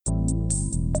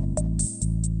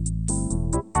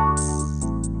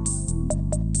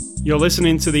You're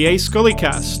listening to the A Scully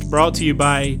Cast, brought to you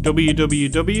by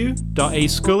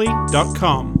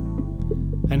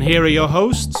www.ascully.com. And here are your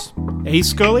hosts, A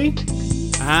Scully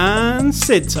and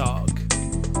Sid Talk.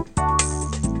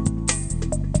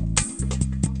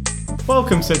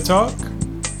 Welcome, Sid Talk.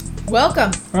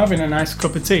 Welcome. We're having a nice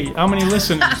cup of tea. How many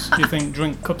listeners do you think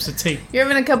drink cups of tea? You're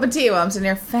having a cup of tea while I'm sitting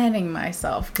here fanning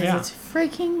myself because it's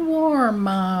freaking warm.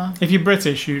 If you're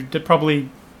British, you'd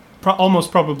almost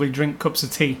probably drink cups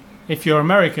of tea. If you're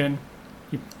American,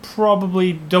 you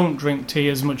probably don't drink tea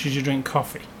as much as you drink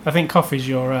coffee. I think coffee's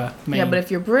your main... Yeah, but if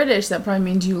you're British, that probably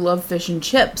means you love fish and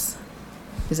chips.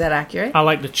 Is that accurate? I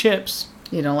like the chips.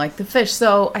 You don't like the fish.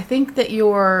 So I think that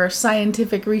your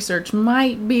scientific research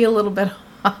might be a little bit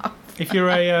off. If you're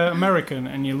a American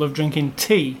and you love drinking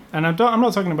tea, and I'm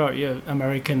not talking about your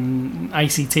American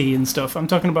icy tea and stuff, I'm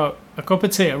talking about a cup of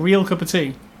tea, a real cup of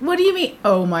tea. What do you mean?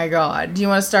 Oh my god. Do you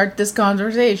want to start this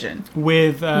conversation?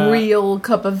 With real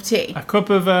cup of tea. A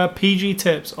cup of PG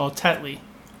Tips or Tetley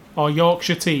or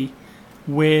Yorkshire tea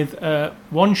with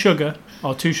 1 sugar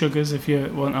or 2 sugars if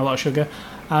you want a lot of sugar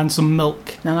and some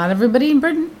milk. Now, not everybody in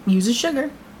Britain uses sugar.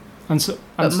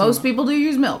 But most people do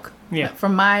use milk. Yeah.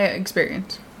 From my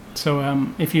experience. So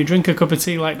if you drink a cup of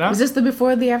tea like that... Was this the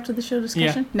before or the after the show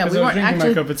discussion? Yeah, no, we weren't drinking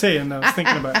actually... my cup of tea and I was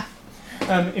thinking about it.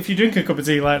 If you drink a cup of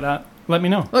tea like that, let me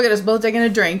know. Look at us both taking a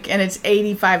drink and it's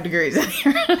 85 degrees in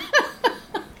here.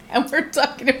 And we're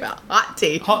talking about hot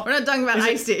tea. We're not talking about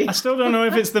iced tea. I still don't know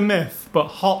if it's the myth, but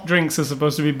hot drinks are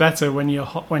supposed to be better when you're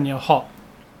hot.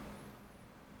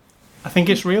 I think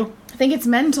it's real. I think it's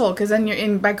mental because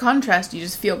then by contrast, you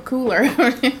just feel cooler.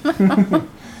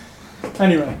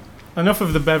 Anyway, enough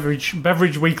of the beverage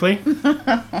weekly.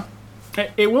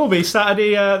 It will be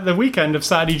Saturday, the weekend of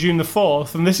Saturday, June the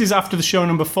 4th, and this is after the show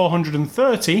number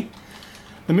 430.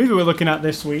 The movie we're looking at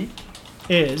this week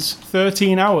is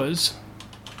 13 Hours.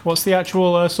 What's the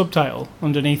actual subtitle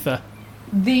underneath there?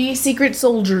 The Secret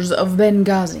Soldiers of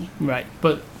Benghazi. Right,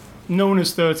 but known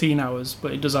as 13 Hours,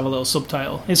 but it does have a little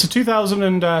subtitle. It's a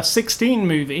 2016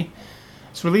 movie.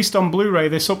 It's released on Blu-ray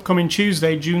this upcoming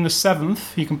Tuesday, June the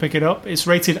 7th. You can pick it up. It's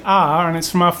rated R, and it's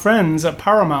from our friends at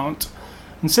Paramount.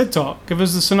 And Sid Talk, give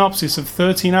us the synopsis of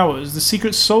 13 Hours, The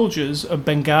Secret Soldiers of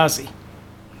Benghazi.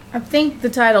 I think the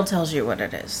title tells you what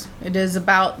it is. It is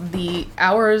about the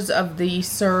hours of the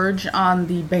surge on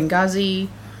the Benghazi.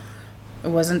 It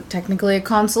wasn't technically a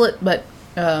consulate, but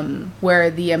where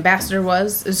the ambassador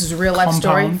was. This is a real-life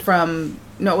story from...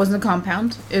 No, it wasn't a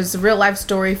compound. It was a real-life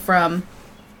story from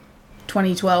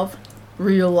 2012.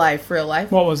 Real life.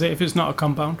 What was it if it's not a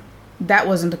compound? That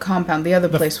wasn't a compound. The other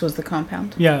place was the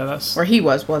compound. Yeah, that's... Where he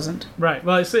wasn't. Right.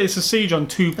 Well, it's a siege on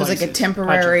 2 places. It was like a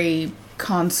temporary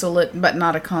consulate, but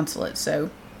not a consulate, so...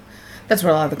 That's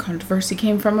where a lot of the controversy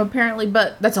came from, apparently,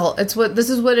 but that's all. This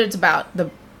is what it's about.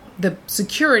 The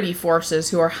security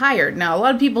forces who are hired. Now, a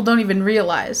lot of people don't even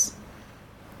realize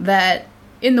that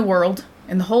in the world,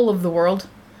 in the whole of the world,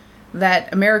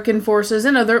 that American forces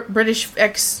and other British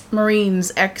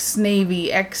ex-Marines,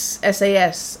 ex-Navy,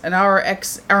 ex-SAS, and our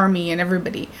ex-Army and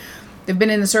everybody, they've been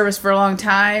in the service for a long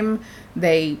time.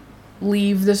 They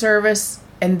leave the service,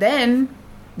 and then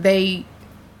they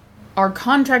are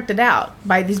contracted out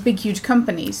by these big, huge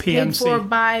companies. PMC. Paid for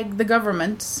by the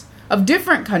governments of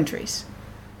different countries.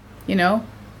 You know,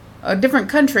 a different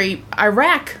country,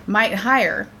 Iraq might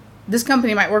hire, this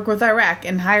company might work with Iraq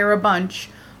and hire a bunch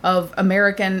of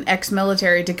American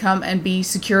ex-military to come and be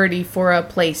security for a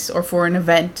place or for an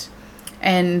event.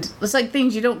 And it's like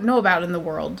things you don't know about in the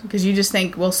world, because you just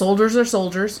think, well, soldiers are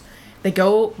soldiers. They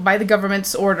go by the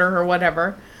government's order or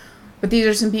whatever. But these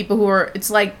are some people who are,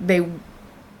 it's like they're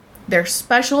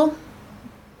special,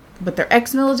 but they're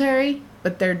ex-military,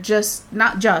 but they're just,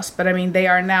 not just, but I mean, they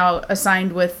are now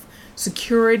assigned with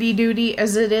security duty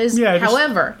as it is. Yeah,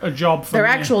 however, a job for their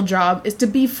actual job is to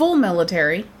be full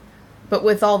military, but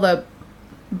with all the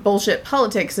bullshit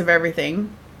politics of everything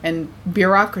and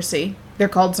bureaucracy, they're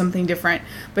called something different.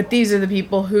 But these are the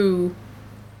people who,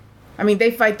 I mean, they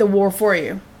fight the war for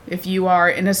you. If you are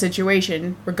in a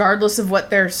situation, regardless of what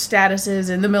their status is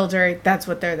in the military, that's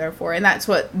what they're there for. And that's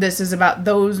what this is about,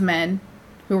 those men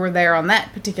who were there on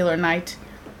that particular night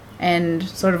and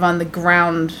sort of on the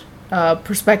ground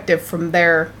perspective from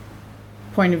their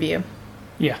point of view.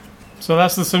 Yeah. So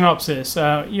that's the synopsis.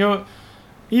 I don't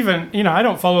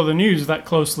follow the news that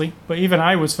closely, but even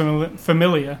I was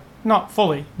familiar, not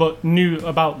fully, but knew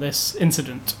about this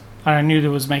incident. And I knew they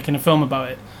was making a film about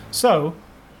it. So,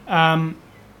 the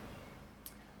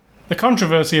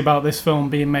controversy about this film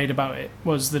being made about it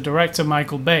was the director,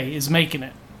 Michael Bay, is making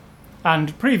it.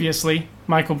 And previously,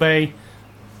 Michael Bay,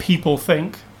 people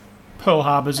think, Pearl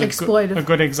Harbor's a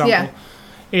good example,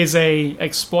 is a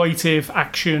exploitive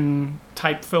action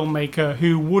type filmmaker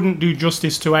who wouldn't do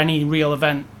justice to any real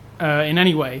event in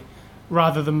any way,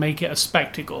 rather than make it a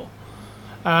spectacle.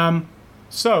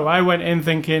 So I went in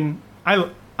thinking,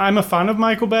 I'm a fan of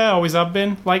Michael Bay, I always have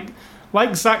been. Like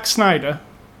Zack Snyder,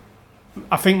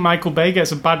 I think Michael Bay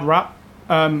gets a bad rap.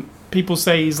 People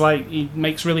say he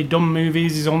makes really dumb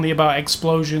movies, he's only about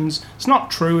explosions. It's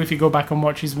not true if you go back and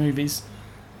watch his movies.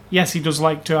 Yes, he does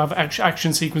like to have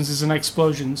action sequences and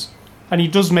explosions. And he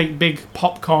does make big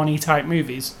popcorn-y type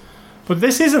movies. But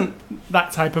this isn't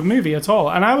that type of movie at all.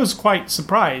 And I was quite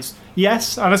surprised.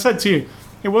 Yes, and I said to you,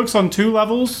 it works on 2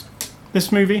 levels,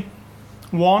 this movie.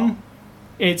 One,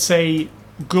 it's a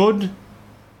good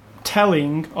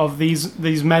telling of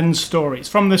these men's stories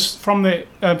from the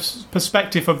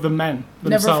perspective of the men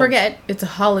themselves. Never forget, it's a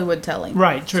Hollywood telling.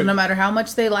 Right, true. So no matter how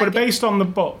much they like but based on the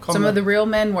book. Some of the real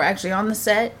men were actually on the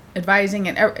set, advising,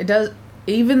 and it does.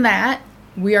 Even that,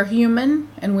 we are human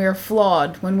and we are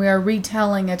flawed when we are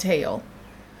retelling a tale.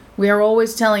 We are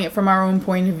always telling it from our own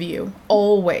point of view.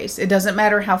 Always. It doesn't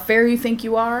matter how fair you think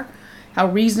you are, how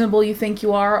reasonable you think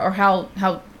you are, or how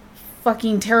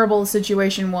fucking terrible the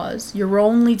situation was. You're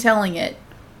only telling it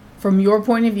from your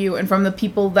point of view and from the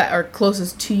people that are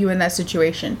closest to you in that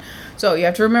situation. So you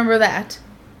have to remember that.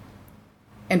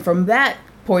 And from that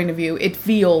point of view, it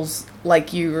feels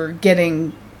like you're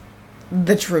getting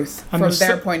the truth from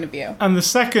their point of view. And the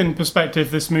second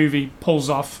perspective this movie pulls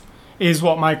off is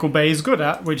what Michael Bay is good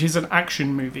at, which is an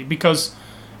action movie. Because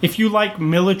if you like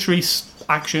military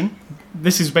action,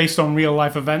 this is based on real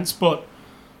life events, but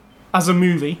as a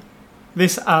movie,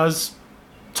 this as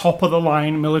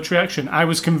top-of-the-line military action. I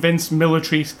was convinced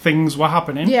military things were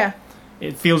happening. Yeah.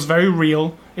 It feels very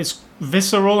real. It's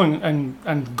visceral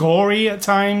and gory at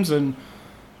times, and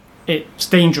it's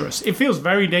dangerous. It feels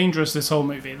very dangerous, this whole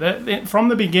movie. From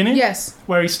the beginning, yes,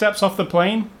 where he steps off the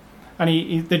plane,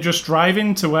 and they're just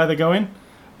driving to where they're going,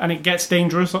 and it gets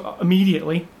dangerous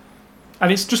immediately.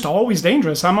 And it's just always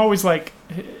dangerous. I'm always like,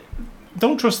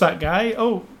 don't trust that guy.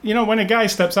 Oh, when a guy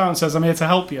steps out and says, I'm here to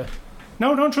help you.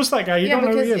 No, don't trust that guy. You don't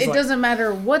know who he is. Because it doesn't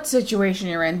matter what situation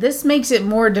you're in. This makes it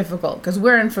more difficult because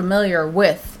we're unfamiliar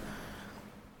with,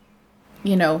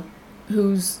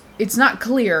 it's not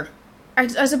clear. I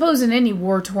suppose in any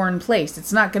war-torn place,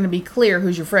 it's not going to be clear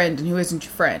who's your friend and who isn't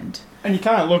your friend. And you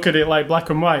can't look at it like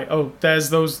black and white. Oh, there's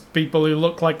those people who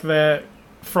look like they're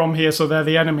from here, so they're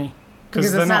the enemy.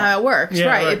 Because that's not how it works, yeah,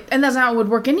 right? And that's not how it would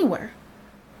work anywhere.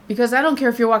 Because I don't care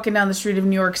if you're walking down the street of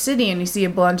New York City and you see a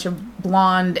bunch of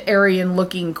blonde,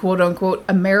 Aryan-looking, quote-unquote,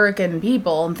 American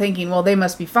people and thinking, well, they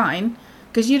must be fine.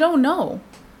 Because you don't know.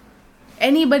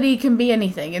 Anybody can be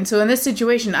anything. And so in this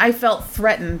situation, I felt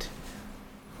threatened.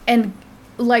 And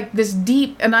like this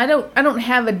deep... And I don't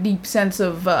have a deep sense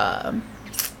of,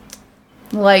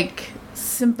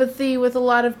 sympathy with a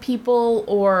lot of people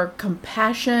or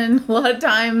compassion a lot of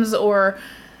times or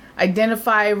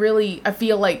identify really... I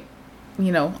feel like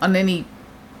on any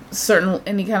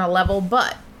kind of level,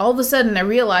 but all of a sudden I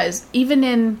realize even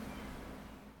in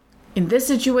this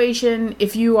situation,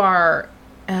 if you are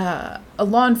a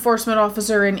law enforcement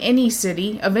officer in any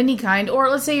city of any kind, or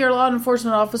let's say you're a law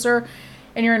enforcement officer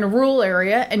and you're in a rural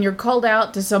area and you're called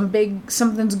out to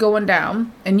something's going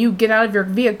down and you get out of your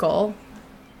vehicle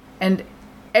and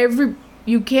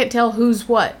you can't tell who's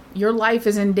what. Your life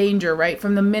is in danger, right?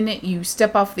 From the minute you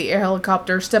step off the air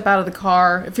helicopter, step out of the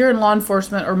car. If you're in law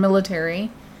enforcement or military,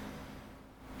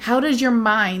 how does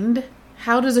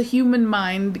a human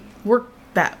mind work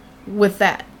with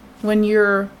that? When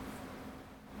you're,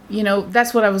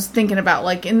 that's what I was thinking about.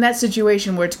 Like, in that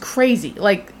situation where it's crazy.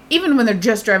 Like, even when they're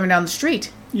just driving down the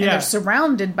street. Yeah. And they're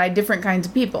surrounded by different kinds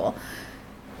of people.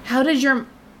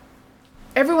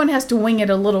 Everyone has to wing it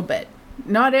a little bit.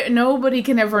 Nobody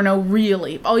can ever know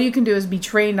really. All you can do is be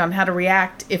trained on how to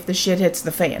react if the shit hits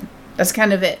the fan. That's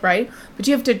kind of it, right? But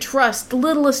you have to trust the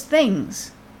littlest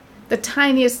things. The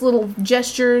tiniest little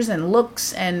gestures and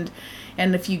looks and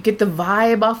if you get the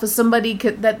vibe off of somebody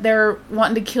that they're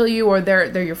wanting to kill you or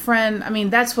they're your friend. I mean,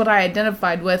 that's what I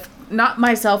identified with. Not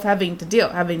myself having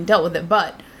dealt with it,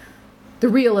 but the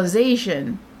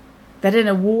realization that in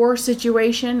a war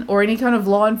situation or any kind of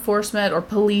law enforcement or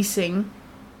policing,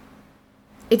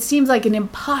 it seems like an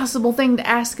impossible thing to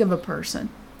ask of a person.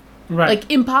 Right. Like,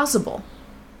 impossible.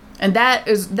 And that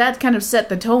kind of set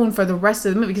the tone for the rest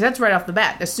of the movie, because that's right off the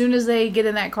bat. As soon as they get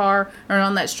in that car or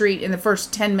on that street in the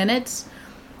first 10 minutes,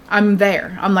 I'm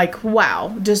there. I'm like,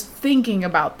 wow, just thinking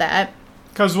about that.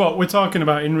 Because what we're talking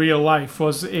about in real life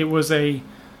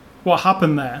what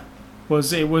happened there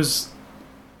was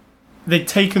they'd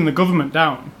taken the government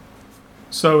down.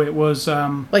 So it was...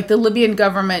 like the Libyan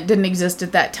government didn't exist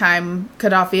at that time.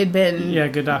 Gaddafi had been... Yeah,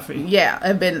 Gaddafi. Yeah,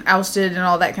 had been ousted and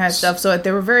all that kind of stuff. So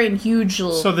they were very in huge...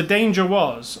 So the danger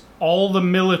was all the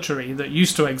military that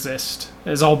used to exist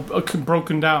is all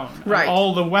broken down. Right. And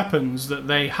all the weapons that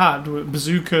they had,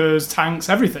 bazookas, tanks,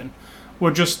 everything,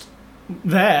 were just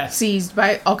there. Seized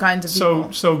by all kinds of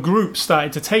people. So groups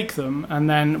started to take them, and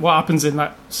then what happens in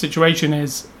that situation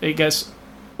is it gets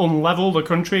unlevel the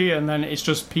country, and then it's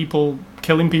just people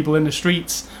killing people in the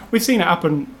streets. We've seen it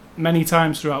happen many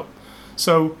times throughout.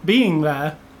 So being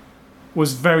there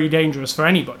was very dangerous for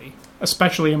anybody,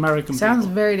 especially American Sounds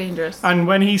people. very dangerous. And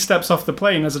when he steps off the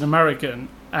plane as an American,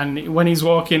 and when he's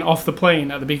walking off the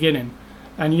plane at the beginning,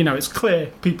 and it's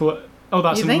clear people, oh,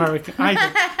 that's You an think? American. I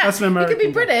think that's an He American. could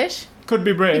be British. Could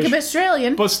be British. He could be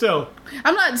Australian. But still,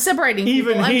 I'm not separating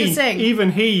people. I'm just saying.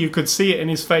 Even he, you could see it in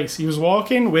his face. He was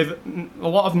walking with a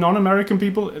lot of non-American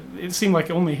people. It seemed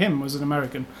like only him was an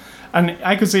American, and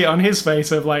I could see it on his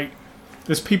face of like,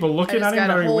 there's people looking at him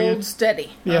very hold weird.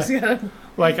 Steady. Yeah.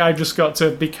 Like I just got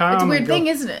to be calm. It's a weird and go, thing,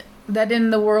 isn't it? That in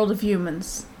the world of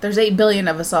humans, there's 8 billion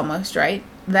of us almost, right?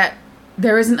 That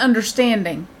there is an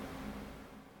understanding.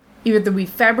 Either we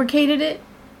fabricated it,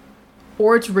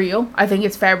 or it's real. I think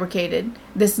it's fabricated.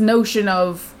 This notion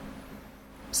of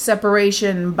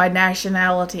separation by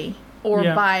nationality or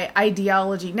by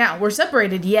ideology. Now, we're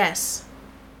separated, yes.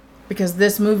 Because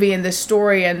this movie and this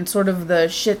story and sort of the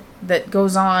shit that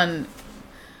goes on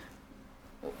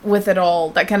with it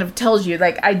all, that kind of tells you,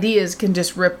 like, ideas can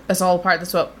just rip us all apart.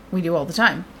 That's what we do all the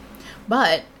time.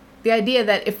 But the idea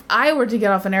that if I were to get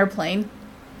off an airplane,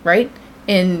 right,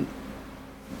 in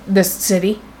this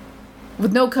city,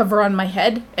 with no cover on my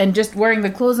head, and just wearing the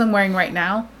clothes I'm wearing right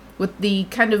now, with the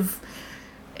kind of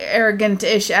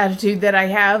arrogant-ish attitude that I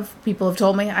have, people have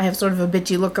told me I have sort of a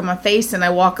bitchy look on my face, and I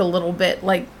walk a little bit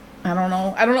like, I don't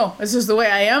know, it's just the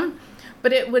way I am,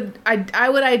 but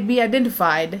I'd be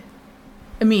identified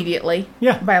immediately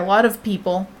by a lot of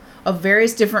people of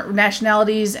various different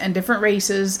nationalities and different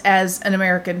races as an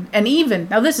American. And even,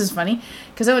 now this is funny,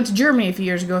 because I went to Germany a few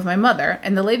years ago with my mother,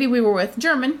 and the lady we were with,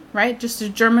 German, right, just a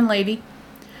German lady,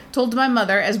 told my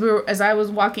mother as I was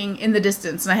walking in the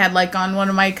distance, and I had like on one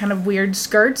of my kind of weird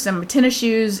skirts and my tennis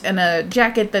shoes and a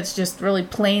jacket that's just really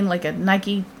plain, like a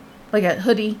Nike, like a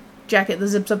hoodie jacket that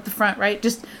zips up the front, right,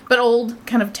 just, but old,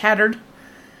 kind of tattered.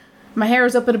 My hair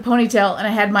was up in a ponytail, and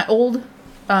I had my old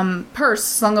purse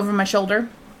slung over my shoulder.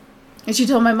 And she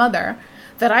told my mother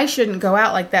that I shouldn't go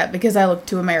out like that because I look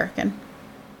too American.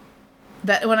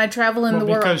 That when I travel in the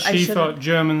world, because she thought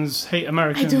Germans hate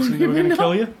Americans and they were going to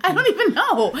kill you? I don't even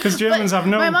know. Because Germans have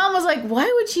no... My mom was like, why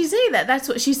would she say that? That's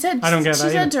what she said. I don't get that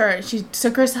She said to her, she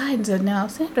took her aside and said, now,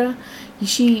 Sandra,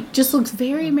 she just looks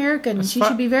very American. She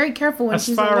should be very careful when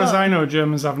she's alone. As far as I know,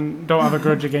 Germans don't have a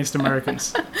grudge against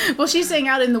Americans. Well, she's saying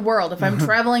out in the world, if I'm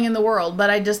traveling in the world.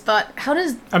 But I just thought,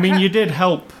 you did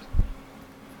help,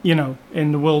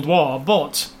 in the World War,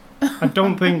 but... I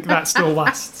don't think that still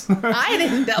lasts. I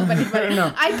didn't help anybody.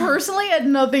 No. I personally had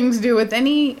nothing to do with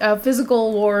any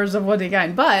physical wars of what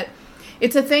kind, but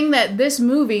it's a thing that this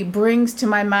movie brings to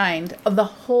my mind the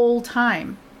whole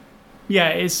time. Yeah,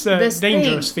 it's a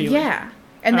dangerous feeling. Yeah,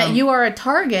 and that you are a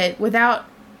target without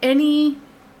any...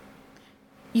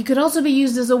 You could also be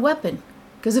used as a weapon.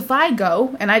 Because if I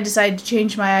go and I decide to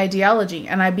change my ideology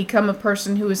and I become a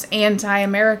person who is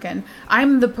anti-American,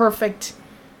 I'm the perfect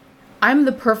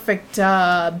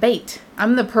bait.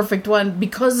 I'm the perfect one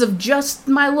because of just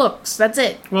my looks. That's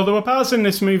it. Well, there were parts in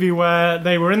this movie where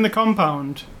they were in the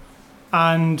compound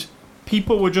and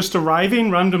people were just arriving,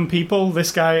 random people,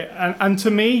 this guy, and to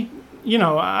me,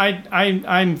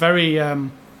 I'm very, I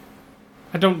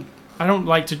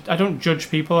don't judge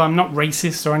people. I'm not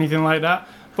racist or anything like that.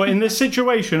 But in this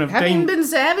situation of having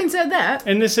said that,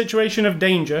 in this situation of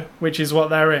danger, which is what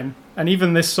they're in, and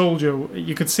even this soldier,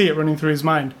 you could see it running through his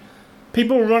mind.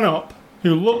 People run up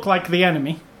who look like the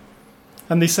enemy,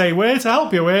 and they say, "We're here to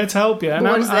help you. We're here to help you." And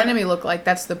what does the enemy look like?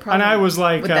 That's the problem. And I was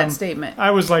like, with that statement,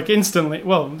 I was like instantly.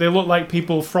 Well, they look like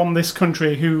people from this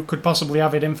country who could possibly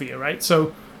have it in for you, right?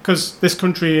 So, because this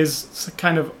country is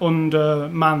kind of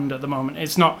undermanned at the moment,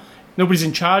 it's not. Nobody's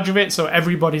in charge of it, so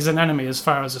everybody's an enemy as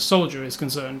far as a soldier is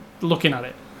concerned. Looking at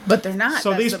it, but they're not.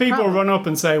 So these people run up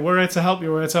and say, "We're here to help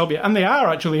you. We're here to help you," and they are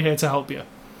actually here to help you.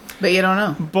 But you don't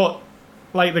know. But.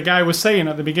 Like the guy was saying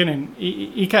at the beginning,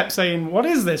 he kept saying, "What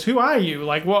is this? Who are you?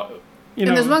 Like what?" And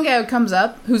there's one guy who comes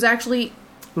up who's actually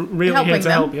really helping here to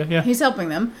them. help you. Yeah, he's helping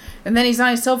them, and then he's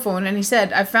on his cell phone, and he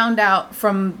said, "I found out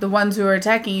from the ones who are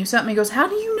attacking you something." He goes, "How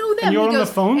do you know them?" And you're on the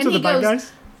phone to the bad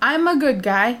guys. "I'm a good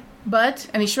guy,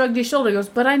 and he shrugged his shoulder. He goes,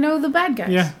 but I know the bad guys.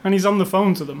 Yeah, and he's on the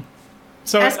phone to them.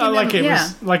 So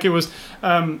it was.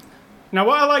 Now,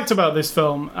 what I liked about this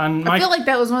film, and I feel like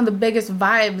that was one of the biggest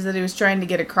vibes that he was trying to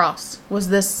get across, was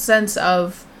this sense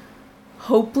of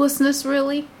hopelessness,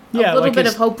 really. Yeah, a little bit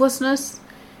of hopelessness.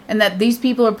 And that these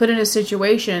people are put in a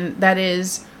situation that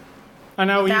is,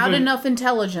 without enough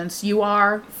intelligence, you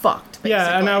are fucked, basically.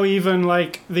 Yeah, and now even,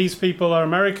 like, these people are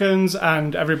Americans,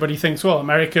 and everybody thinks, well,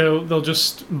 America, they'll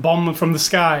just bomb from the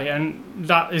sky, and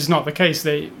that is not the case.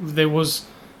 It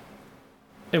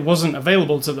wasn't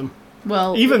available to them.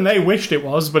 Well, even they wished it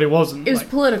was, but it wasn't. It was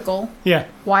political. Yeah.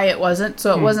 Why it wasn't.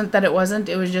 So it wasn't that it wasn't.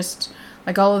 It was just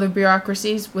like all other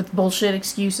bureaucracies with bullshit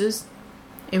excuses.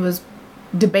 It was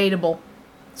debatable.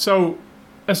 So,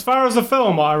 as far as the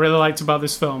film, what I really liked about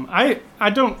this film, I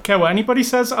don't care what anybody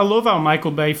says. I love how Michael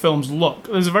Bay films look.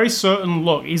 There's a very certain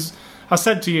look. I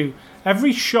said to you,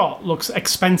 every shot looks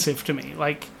expensive to me.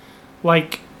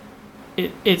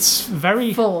 It's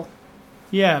very full.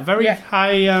 Yeah, very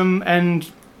high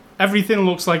end. Everything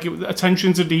looks like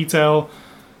attention to detail.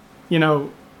 You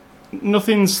know,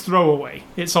 nothing's throwaway.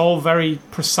 It's all very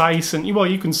precise, and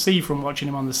you can see from watching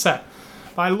him on the set.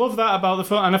 But I love that about the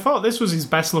film, and I thought this was his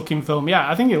best looking film. Yeah,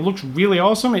 I think it looks really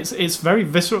awesome. It's very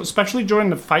visceral, especially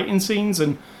during the fighting scenes,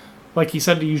 and like he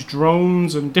said, to use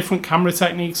drones and different camera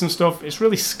techniques and stuff. It's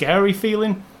really scary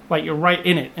feeling, like you're right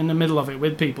in it, in the middle of it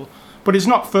with people. But it's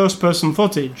not first person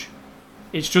footage.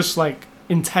 It's just like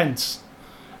intense.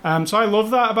 So I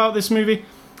love that about this movie.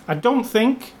 I don't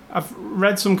think, I've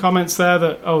read some comments there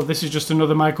that, this is just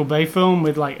another Michael Bay film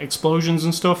with like explosions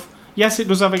and stuff. Yes, it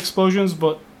does have explosions,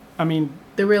 but I mean,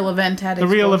 the real event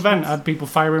had people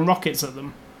firing rockets at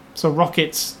them. So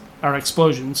rockets are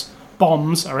explosions,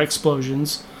 bombs are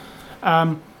explosions.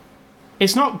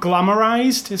 It's not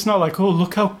glamorized. It's not like,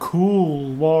 look how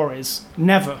cool war is.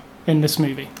 Never in this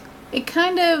movie. It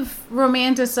kind of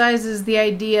romanticizes the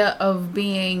idea of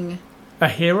being a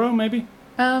hero, maybe?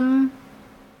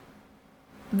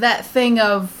 That thing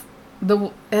of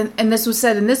and this was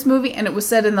said in this movie, and it was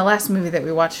said in the last movie that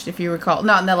we watched, if you recall.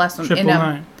 Not in the last one. Triple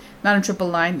Nine. Not in Triple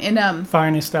Nine. In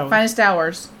Finest Hours. Finest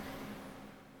Hours.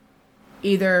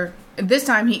 Either this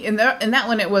time in that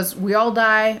one it was we all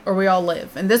die or we all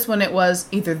live, and this one it was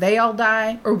either they all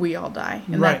die or we all die,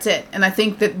 and that's it. And I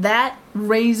think that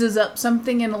raises up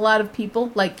something in a lot of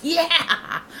people, like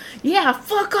yeah,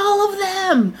 fuck all of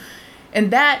them.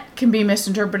 And that can be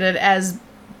misinterpreted as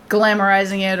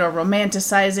glamorizing it or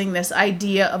romanticizing this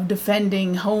idea of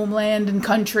defending homeland and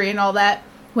country and all that,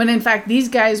 when in fact these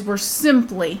guys were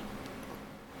simply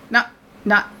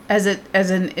not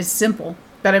as simple,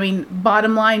 but I mean,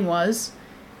 bottom line was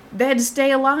they had to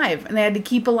stay alive, and they had to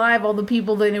keep alive all the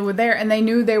people that were there, and they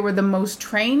knew they were the most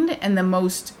trained and the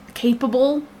most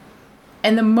capable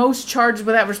and the most charged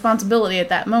with that responsibility at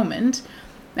that moment.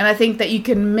 And I think that you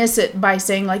can miss it by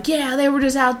saying, like, yeah, they were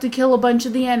just out to kill a bunch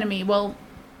of the enemy. Well,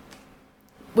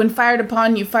 when fired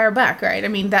upon, you fire back, right? I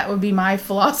mean, that would be my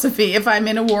philosophy. If I'm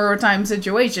in a wartime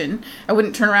situation, I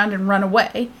wouldn't turn around and run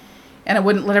away, and I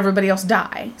wouldn't let everybody else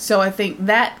die. So I think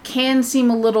that can seem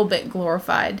a little bit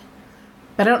glorified.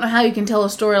 But I don't know how you can tell a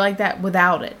story like that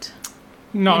without it.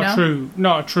 Not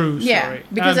a true story. Yeah,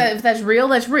 because if that's real,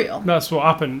 that's real. That's what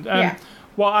happened. Yeah.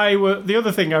 The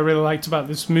other thing I really liked about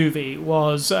this movie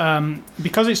was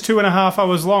because it's 2.5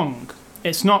 hours long,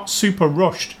 it's not super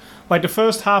rushed. Like the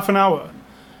first half an hour,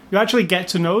 you actually get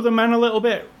to know the men a little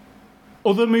bit.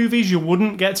 Other movies, you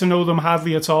wouldn't get to know them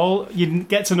hardly at all. You'd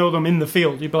get to know them in the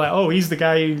field. You'd be like, he's the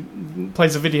guy who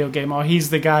plays a video game, or he's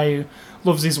the guy who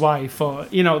loves his wife, or,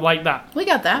 like that. We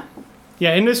got that.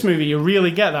 Yeah, in this movie, you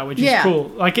really get that, which is cool.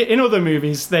 Like, in other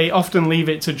movies, they often leave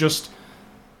it to just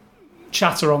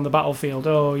chatter on the battlefield.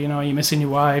 You're missing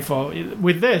your wife. Or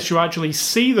with this, you actually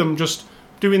see them just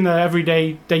doing their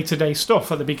everyday, day-to-day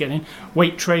stuff at the beginning.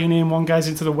 Weight training. One guy's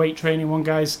into the weight training. One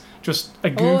guy's just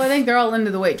a goof. I think they're all into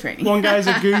the weight training. One guy's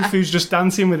a goof who's just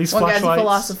dancing with his flashlights. One guy's a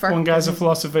philosopher. One guy's a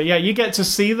philosopher. Yeah, you get to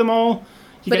see them all.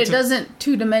 But it doesn't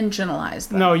two-dimensionalize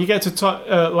them. No, you get to talk,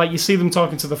 you see them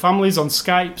talking to the families on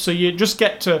Skype, so you just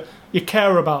get to, you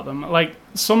care about them. Like,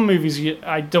 some movies,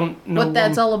 I don't know. What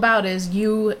that's all about is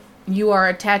you are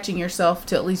attaching yourself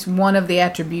to at least one of the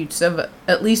attributes of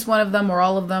at least one of them, or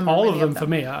all of them. All of them for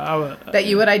me. That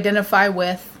you would identify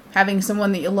with having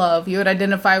someone that you love. You would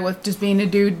identify with just being a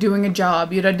dude doing a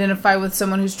job. You'd identify with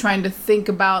someone who's trying to think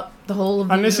about the whole of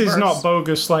the universe. And this is not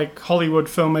bogus, like Hollywood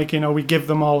filmmaking, or we give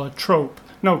them all a trope.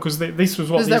 No, because this was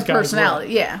what This is these their guys personality,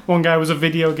 were. yeah. One guy was a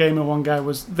video gamer, one guy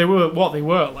was... They were what they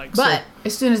were, like. But so,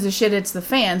 as soon as the shit hits the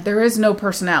fan, there is no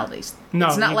personalities. No,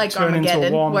 it's not you like turn into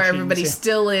Armageddon, war where machines, everybody yeah.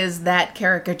 still is that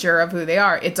caricature of who they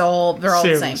are. They're all the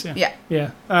Serious, same.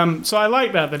 Yeah. So I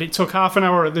like that it took half an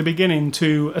hour at the beginning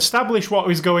to establish what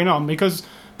was going on, because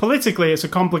politically it's a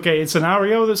complicated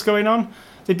scenario that's going on.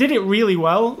 They did it really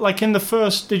well. Like in the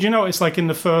first... Did you notice, like in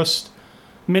the first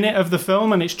minute of the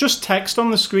film, and it's just text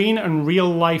on the screen and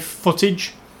real-life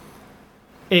footage,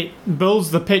 it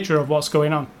builds the picture of what's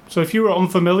going on. So if you were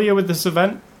unfamiliar with this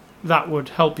event, that would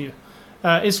help you.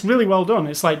 It's really well done.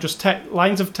 It's like just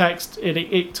lines of text.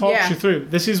 It talks you through.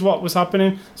 This is what was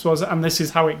happening, and this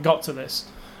is how it got to this.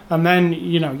 And then,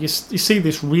 you see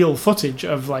this real footage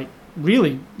of, like,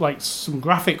 really, like, some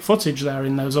graphic footage there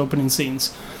in those opening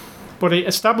scenes. But it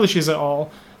establishes it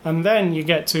all, and then you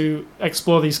get to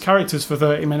explore these characters for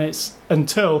 30 minutes and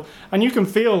you can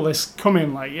feel this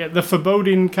coming, like, the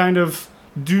foreboding kind of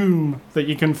doom that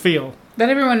you can feel. That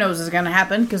everyone knows is going to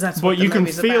happen, because that's what the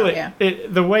movie's about. But you can feel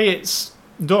it, the way it's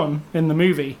done in the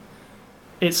movie.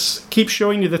 It keeps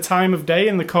showing you the time of day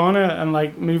in the corner, and,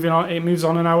 like, it moves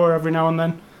on an hour every now and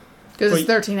then. Because it's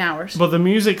 13 hours. But the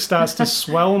music starts to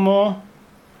swell more,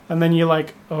 and then you're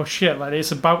like, oh shit, like,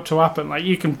 it's about to happen. Like,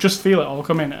 you can just feel it all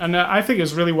come in. And I think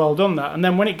it's really well done, that. And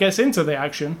then when it gets into the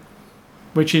action,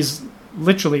 which is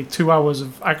literally 2 hours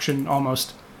of action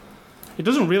almost, it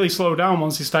doesn't really slow down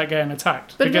once you start getting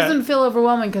attacked. But it doesn't feel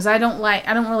overwhelming, because I don't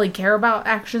really care about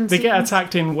action scenes. They get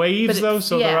attacked in waves, though,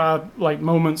 so there are, like,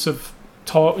 moments of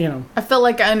talk, I felt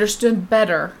like I understood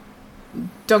better.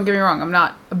 Don't get me wrong, I'm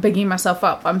not bigging myself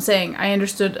up. I'm saying I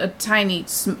understood a tiny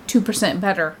 2%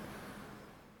 better.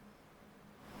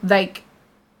 Like,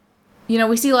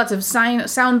 we see lots of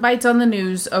sound bites on the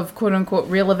news of quote-unquote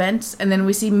real events, and then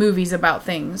we see movies about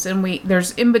things, and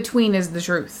there's in between is the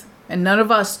truth. And none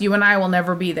of us, you and I, will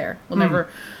never be there. We'll never...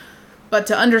 But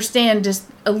to understand just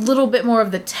a little bit more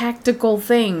of the tactical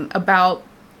thing about...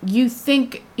 when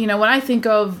I think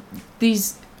of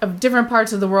these... of different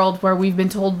parts of the world where we've been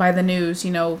told by the news,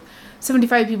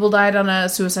 75 people died on a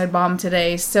suicide bomb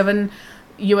today, 7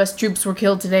 U.S. troops were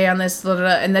killed today on this, blah, blah,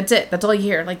 blah, and that's it. That's all you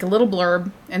hear, like a little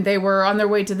blurb, and they were on their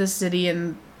way to this city,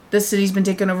 and this city's been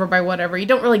taken over by whatever. You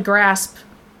don't really grasp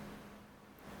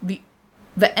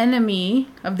the enemy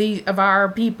of our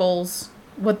peoples,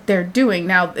 what they're doing.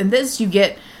 Now, in this, you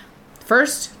get,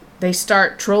 first, they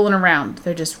start trolling around.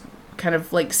 They're just kind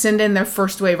of like send in their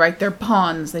first wave, right? They're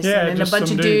pawns. They send in a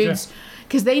bunch of dudes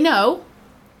because they know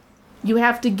you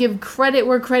have to give credit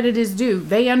where credit is due.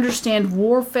 They understand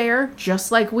warfare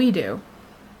just like we do.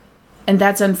 And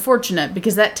that's unfortunate,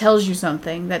 because that tells you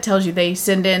something. That tells you they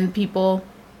send in people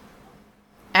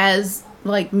as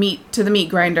like meat to the meat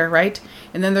grinder, right?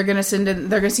 And then they're going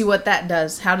to see what that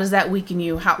does. How does that weaken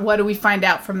you? What do we find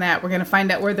out from that? We're going to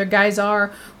find out where their guys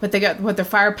are, what their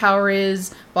firepower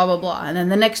is, blah, blah, blah. And then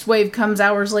the next wave comes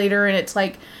hours later, and it's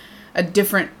like a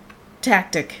different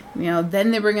tactic. Then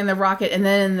they bring in the rocket, and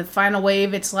then in the final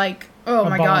wave, it's like, oh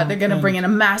my God, they're going to bring in a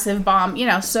massive bomb.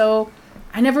 So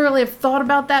I never really have thought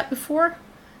about that before.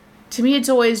 To me, it's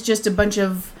always just a bunch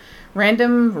of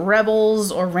random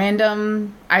rebels or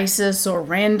random ISIS or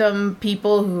random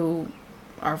people who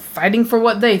are fighting for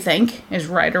what they think is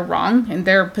right or wrong in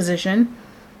their position,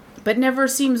 but never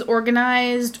seems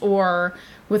organized or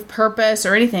with purpose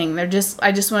or anything. I just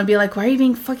want to be like, why are you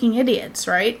being fucking idiots,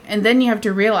 right? And then you have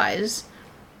to realize,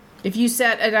 if you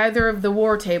sat at either of the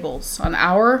war tables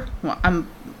I'm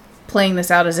playing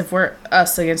this out as if we're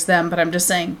us against them, but I'm just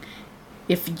saying,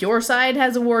 if your side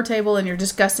has a war table and you're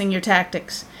discussing your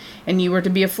tactics, and you were to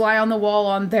be a fly on the wall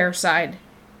on their side,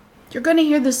 you're going to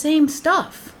hear the same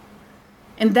stuff.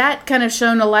 And that kind of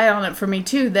shone a light on it for me,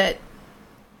 too, that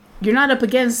you're not up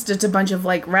against just a bunch of,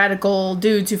 like, radical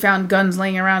dudes who found guns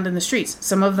laying around in the streets.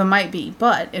 Some of them might be.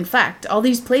 But, in fact, all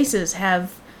these places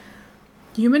have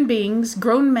human beings,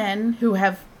 grown men, who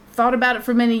have thought about it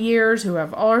for many years, who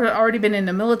have already been in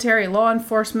the military, law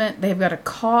enforcement. They've got a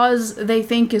cause they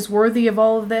think is worthy of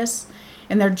all of this.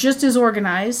 And they're just as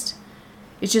organized.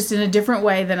 It's just in a different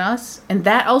way than us. And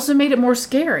that also made it more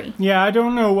scary. Yeah, I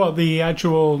don't know what the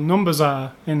actual numbers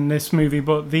are in this movie,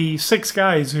 but the 6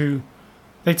 guys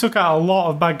they took out a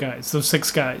lot of bad guys, those 6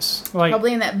 guys.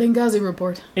 Probably in that Benghazi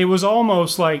report. It was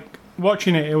almost like,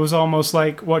 watching it was almost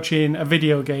like watching a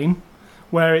video game,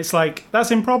 where it's like, that's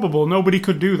improbable, nobody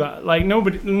could do that. Like,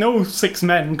 no 6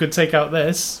 men could take out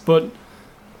this, but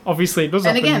obviously it does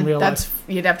happen in real life.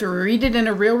 You'd have to read it in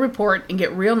a real report and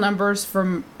get real numbers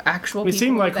from actual people. It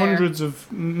seemed like hundreds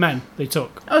of men they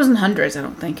took. It wasn't hundreds, I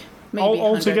don't think. Maybe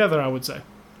all together, I would say.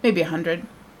 Maybe 100.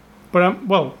 But,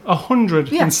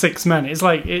 106 men. It's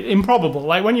like improbable.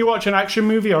 Like when you watch an action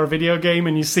movie or a video game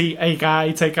and you see a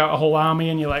guy take out a whole army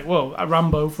and you're like, whoa, a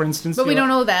Rambo, for instance. But we don't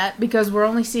know that because we're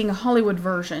only seeing a Hollywood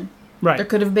version. Right. There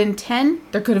could have been 10.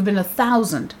 There could have been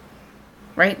 1,000.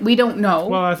 Right? We don't know.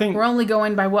 Well, I think we're only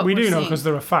going by what we we're do know seeing. because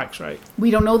there are facts, right? We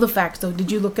don't know the facts, though.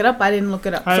 Did you look it up? I didn't look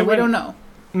it up, so we don't know.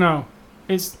 No.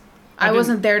 I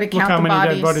wasn't there to count the bodies. Look how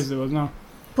many dead bodies there was, no.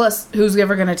 Plus, who's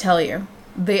ever going to tell you?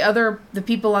 The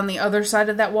people on the other side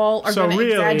of that wall are going to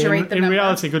exaggerate the number. In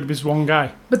reality, it could be just one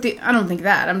guy. But I don't think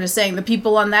that. I'm just saying the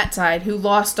people on that side who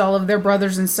lost all of their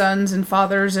brothers and sons and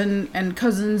fathers and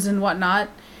cousins and whatnot,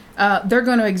 they're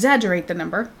going to exaggerate the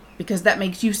number because that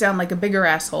makes you sound like a bigger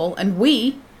asshole. And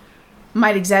we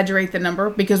might exaggerate the number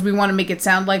because we want to make it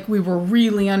sound like we were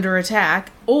really under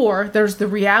attack. Or there's the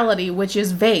reality, which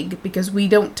is vague because we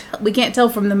can't tell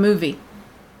from the movie.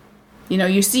 You know,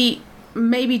 you see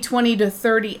maybe 20 to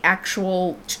 30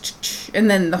 actual,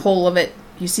 and then the whole of it,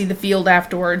 you see the field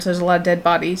afterwards, there's a lot of dead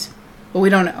bodies, but we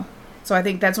don't know. So I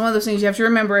think that's one of those things you have to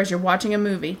remember as you're watching a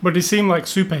movie. But they seem like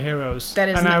superheroes. That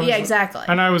is, exactly.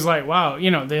 And I was like, wow,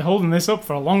 they're holding this up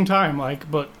for a long time,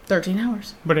 13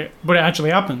 hours. But it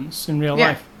actually happens in real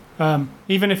life.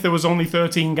 Even if there was only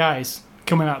 13 guys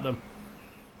coming at them,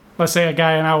 let's say a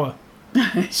guy an hour,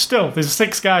 still, there's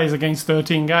 6 guys against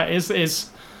 13 guys.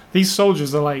 These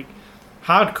soldiers are like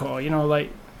hardcore,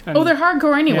 they're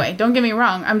hardcore anyway. Yeah. Don't get me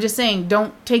wrong. I'm just saying,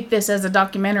 don't take this as a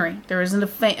documentary. There isn't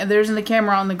a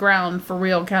camera on the ground for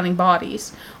real counting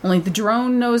bodies. Only the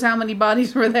drone knows how many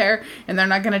bodies were there, and they're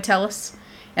not going to tell us.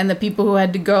 And the people who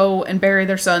had to go and bury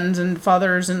their sons and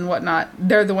fathers and whatnot,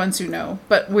 they're the ones who know.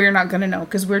 But we're not going to know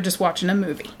because we're just watching a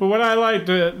movie. But what I liked,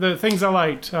 the things I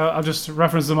liked, I'll just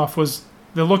reference them off, was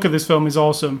the look of this film is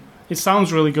awesome. It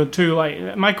sounds really good too.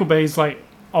 Like Michael Bay's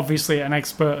obviously an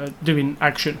expert at doing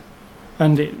action,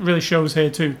 and it really shows here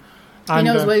too. And,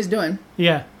 he knows what he's doing.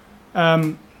 Yeah.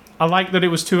 I like that it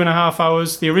was 2.5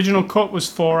 hours. The original cut was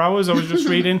 4 hours, I was just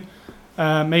reading.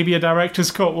 Maybe a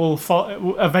director's cut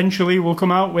eventually will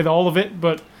come out with all of it,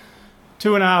 but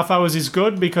 2.5 hours is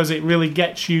good because it really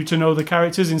gets you to know the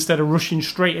characters instead of rushing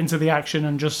straight into the action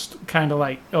and just kind of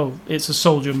like, oh, it's a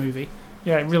soldier movie.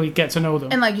 Yeah, it really get to know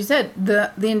them. And like you said,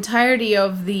 the entirety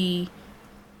of the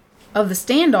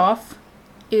standoff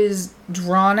is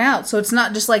drawn out, so it's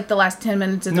not just like the last 10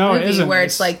 minutes of the movie where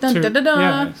it's like dun, dun, dun,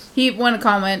 dun. Yeah, one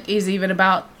comment is even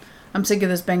about, I'm sick of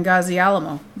this Benghazi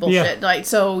Alamo bullshit. Yeah.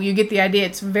 So you get the idea.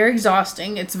 It's very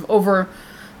exhausting. It's over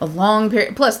a long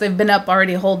period. Plus, they've been up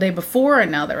already a whole day before, and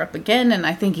now they're up again. And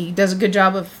I think he does a good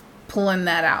job of pulling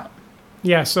that out.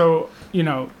 Yeah. So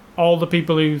all the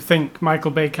people who think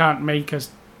Michael Bay can't make an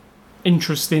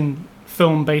interesting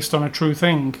film based on a true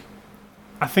thing,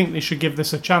 I think they should give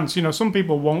this a chance. Some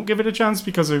people won't give it a chance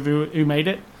because of who made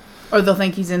it. Or they'll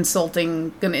think he's going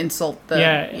to insult the...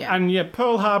 Yeah, and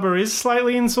Pearl Harbor is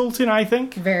slightly insulting, I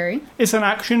think. Very. It's an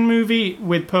action movie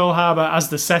with Pearl Harbor as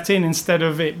the setting instead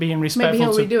of it being respectful.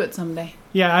 Maybe he'll redo it someday.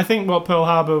 Yeah, I think what Pearl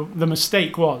Harbor, the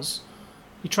mistake was,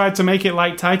 he tried to make it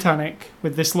like Titanic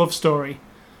with this love story.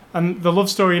 And the love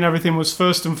story and everything was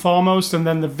first and foremost, and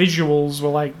then the visuals were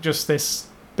like just this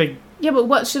big... Yeah, but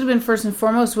what should have been first and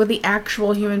foremost were the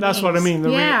actual human beings. That's what I mean.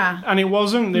 And it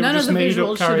wasn't. They None were just of the made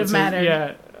visuals up characters. Should have mattered.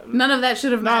 Yeah. None of that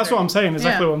should have mattered. No, that's what I'm saying.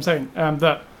 Exactly what I'm saying.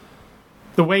 That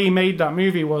the way he made that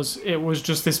movie was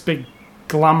just this big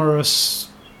glamorous...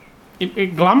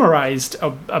 It glamorized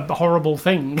a horrible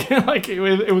thing.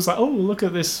 It was like, oh, look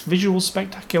at this visual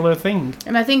spectacular thing.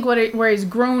 And I think where he's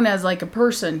grown as like a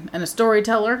person and a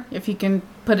storyteller, if you can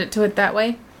put it that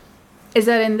way, is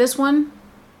that in this one,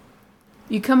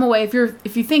 you come away, if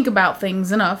you think about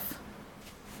things enough,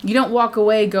 you don't walk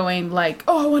away going like,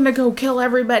 oh, I want to go kill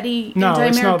everybody No,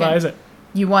 anti-American. It's not that, is it?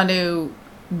 You want to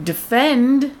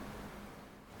defend,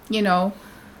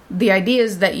 the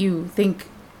ideas that you think,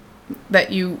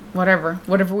 whatever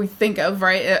we think of,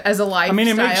 right, as a lifestyle. I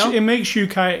mean, it makes you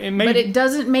kind. But it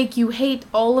doesn't make you hate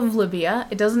all of Libya.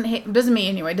 It doesn't me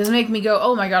anyway. It doesn't make me go,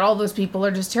 oh my god, all those people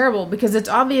are just terrible, because it's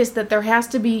obvious that there has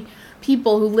to be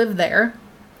people who live there.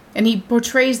 And he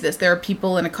portrays this. There are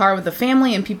people in a car with a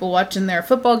family and people watching their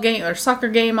football game or soccer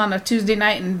game on a Tuesday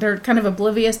night, and they're kind of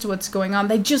oblivious to what's going on.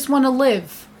 They just want to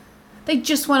live. They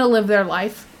just want to live their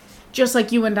life, just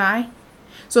like you and I.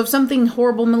 So if something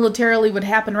horrible militarily would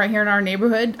happen right here in our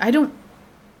neighborhood,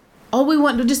 all we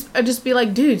want to just be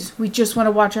like, dudes, we just want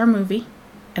to watch our movie,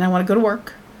 and I want to go to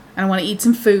work, and I want to eat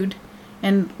some food,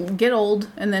 and get old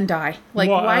and then die.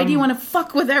 Why do you want to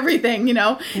fuck with everything,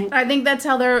 I think that's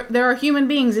how there are human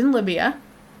beings in Libya.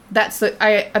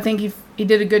 I think he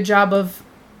did a good job of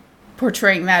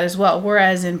portraying that as well.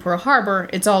 Whereas in Pearl Harbor,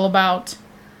 it's all about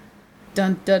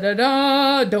dun da da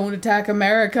da, don't attack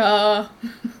America.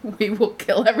 We will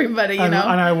kill everybody, you know?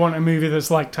 And I want a movie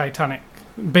that's like Titanic.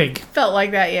 Big. Felt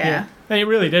like that, yeah. And it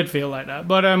really did feel like that.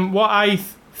 But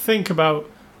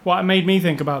what made me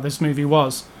think about this movie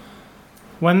was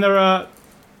when there are,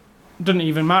 doesn't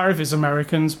even matter if it's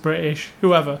Americans, British,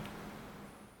 whoever,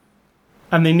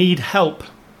 and they need help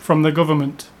from the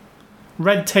government,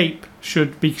 red tape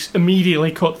should be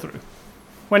immediately cut through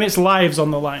when it's lives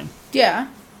on the line. Yeah.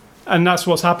 And that's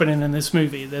what's happening in this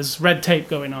movie. There's red tape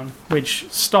going on, which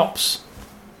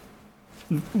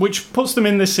puts them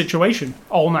in this situation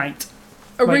all night.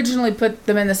 Originally put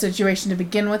them in the situation to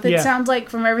begin with, it sounds like,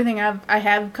 from everything I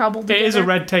have cobbled together. It is a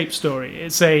red tape story.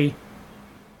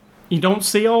 You don't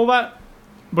see all that,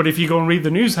 but if you go and read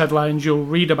the news headlines, you'll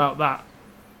read about that.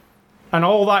 And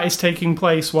all that is taking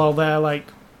place while they're like,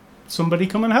 somebody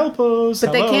come and help us.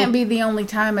 But they can't be the only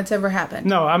time it's ever happened.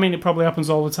 No, I mean, it probably happens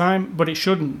all the time, but it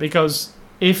shouldn't, because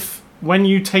when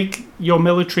you take your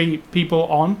military people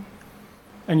on,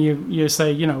 and you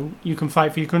say, you can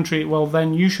fight for your country, well,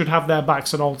 then you should have their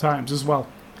backs at all times as well,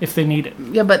 if they need it.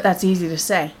 Yeah, but that's easy to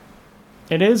say.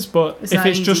 It is, but if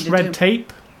it's just red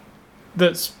tape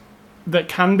that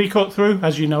can be cut through,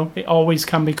 as you know, it always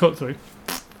can be cut through,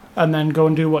 and then go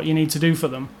and do what you need to do for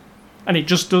them, and it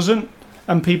just doesn't,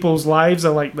 and people's lives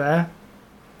are like there.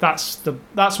 That's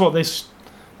what this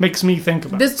makes me think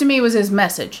about. This to me was his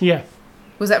message. Yeah.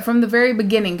 Was that from the very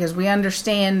beginning, because we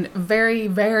understand very,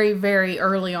 very, very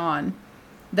early on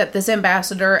that this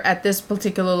ambassador at this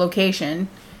particular location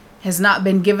has not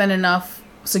been given enough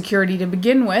security to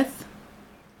begin with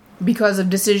because of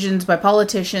decisions by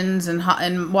politicians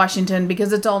in Washington,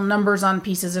 because it's all numbers on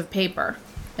pieces of paper.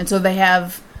 And so they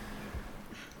have,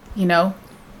 idiocracy?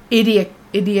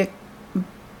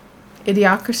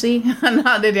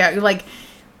 Not idiot, like,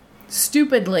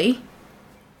 stupidly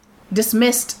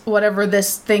dismissed whatever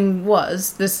this thing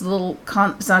was, this little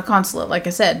it's not a consulate, like I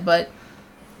said, but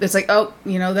it's like,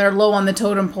 they're low on the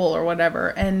totem pole or whatever,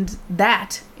 and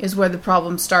that is where the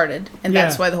problem started, and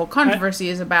that's why the whole controversy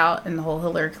is about, and the whole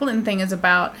Hillary Clinton thing is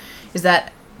about, is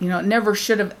that, it never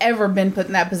should have ever been put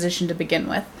in that position to begin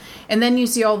with. And then you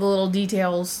see all the little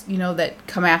details, that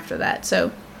come after that,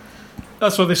 so.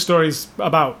 That's what this story's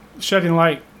about, shedding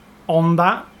light on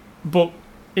that, but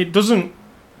it doesn't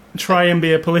try and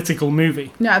be a political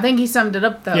movie. No, I think he summed it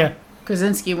up, though,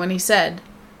 Krasinski, when he said,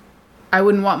 I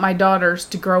wouldn't want my daughters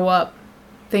to grow up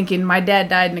thinking my dad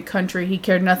died in a country he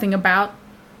cared nothing about,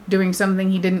 doing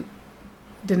something he didn't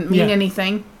mean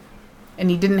anything, and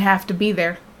he didn't have to be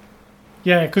there.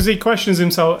 Yeah, because he questions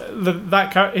himself,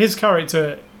 his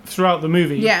character throughout the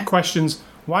movie questions,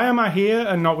 why am I here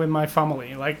and not with my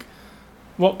family? Like,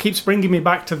 what keeps bringing me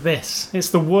back to this? It's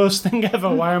the worst thing ever.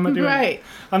 Why am I doing it?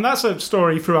 And that's a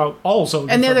story throughout all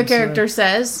soldier And the films, other character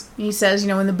says,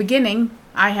 in the beginning,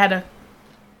 I had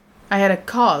a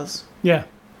cause. Yeah.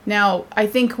 Now, I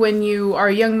think when you are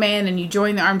a young man and you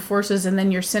join the armed forces and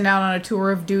then you're sent out on a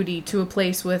tour of duty to a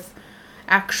place with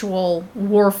actual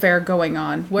warfare going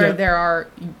on, where there are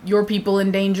your people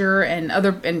in danger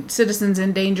and citizens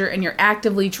in danger, and you're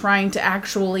actively trying to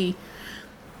actually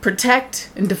protect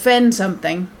and defend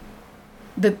something,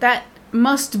 that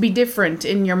must be different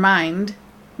in your mind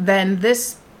than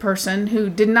this person who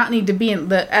did not need to be in,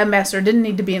 the ambassador didn't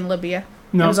need to be in Libya.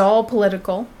 No. It was all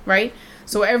political, right?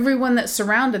 So everyone that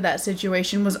surrounded that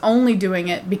situation was only doing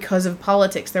it because of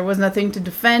politics. There was nothing to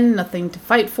defend, nothing to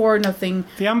fight for, nothing.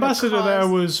 The ambassador there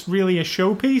was really a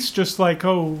showpiece, just like,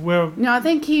 No, I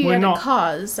think he had a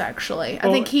cause, actually.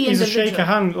 I think he's a shake a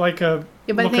hand, like a.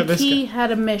 Yeah, but I think he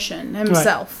had a mission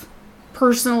himself. Right.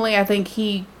 Personally, I think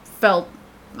he felt,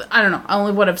 I don't know,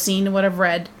 only what I've seen and what I've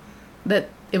read, that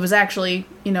it was actually,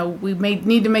 we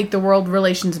need to make the world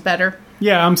relations better.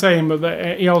 Yeah, I'm saying,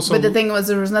 but he also. But the thing was,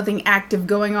 there was nothing active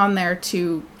going on there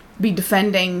to be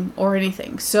defending or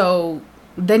anything. So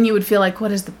then you would feel like,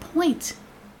 what is the point?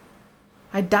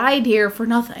 I died here for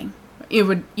nothing.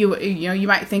 You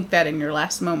might think that in your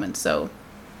last moment. So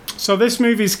this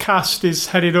movie's cast is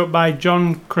headed up by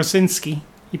John Krasinski.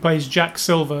 He plays Jack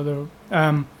Silver.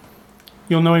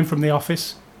 You'll know him from The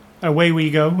Office, Away We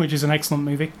Go, which is an excellent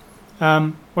movie.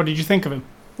 What did you think of him?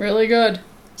 Really good.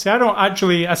 See,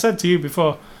 I said to you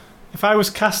before, if I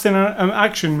was casting an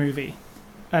action movie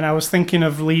and I was thinking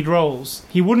of lead roles,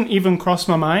 he wouldn't even cross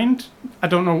my mind. I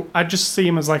don't know, I just see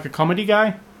him as like a comedy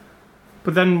guy.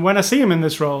 But then when I see him in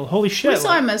this role, holy shit. We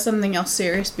saw him as something else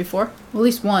serious before, at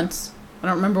least once. I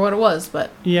don't remember what it was, but...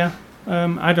 Yeah,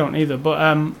 I don't either. But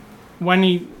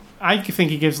I think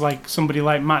he gives like somebody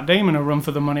like Matt Damon a run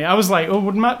for the money. I was like,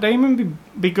 would Matt Damon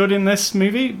be good in this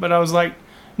movie? But I was like,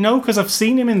 no, because I've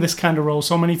seen him in this kind of role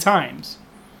so many times.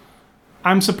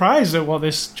 I'm surprised at what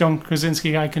this John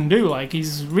Krasinski guy can do. Like,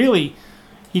 he's really...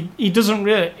 He doesn't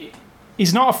really...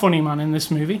 He's not a funny man in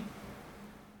this movie.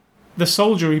 The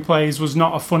soldier he plays was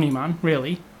not a funny man,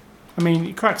 really. I mean,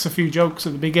 he cracks a few jokes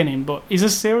at the beginning, but he's a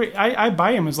serious... I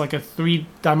buy him as like a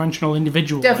three-dimensional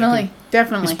individual. Definitely, like,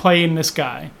 definitely. He's playing this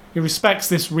guy. He respects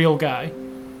this real guy.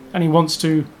 And he wants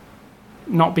to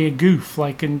not be a goof,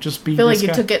 like, and just be I feel this like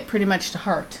guy. he took it pretty much to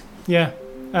heart. Yeah.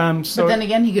 But then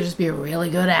again, he could just be a really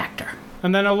good actor.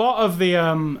 And then a lot of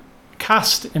the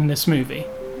cast in this movie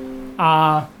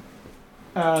are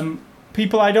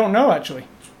people I don't know, actually.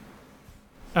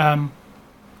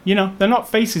 You know, they're not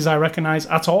faces I recognise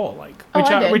at all, like,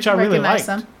 which I really liked.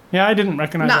 Them. Yeah, I didn't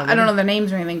recognise them. I don't know their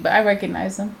names or anything, but I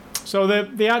recognize them. So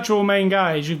the actual main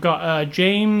guys, you've got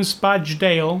James Badge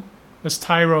Dale as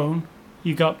Tyrone.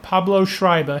 You got Pablo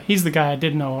Schreiber, he's the guy I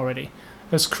did know already,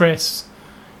 as Chris.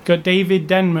 You got David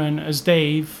Denman as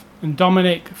Dave, and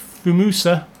Dominic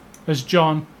Fumusa as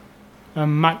John,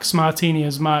 and Max Martini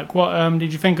as Mark. What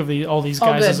did you think of all these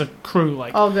guys as a crew?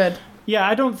 Like, all good. Yeah,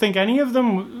 I don't think any of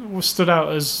them stood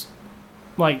out as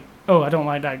like, oh, I don't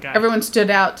like that guy. Everyone stood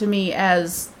out to me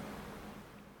as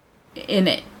in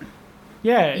it.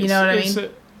 Yeah, you know what I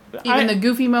mean. Even the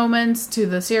goofy moments to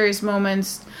the serious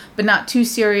moments, but not too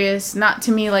serious. Not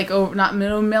to me like not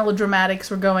melodramatics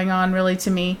were going on really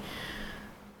to me.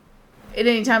 At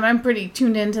any time, I'm pretty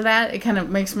tuned into that. It kind of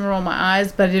makes me roll my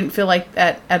eyes, but I didn't feel like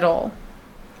that at all.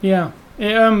 Yeah,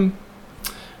 it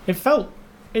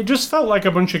just felt like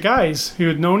a bunch of guys who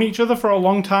had known each other for a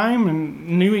long time and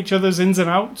knew each other's ins and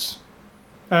outs,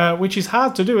 which is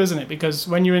hard to do, isn't it? Because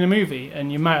when you're in a movie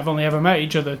and you might have only ever met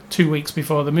each other 2 weeks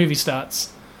before the movie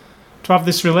starts, to have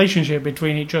this relationship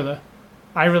between each other,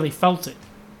 I really felt it.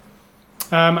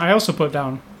 I also put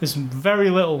down there's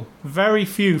very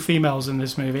few females in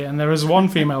this movie, and there is one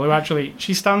female who actually,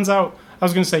 she stands out. I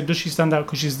was going to say, does she stand out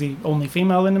because she's the only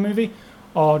female in the movie,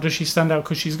 or does she stand out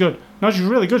because she's good? No, she's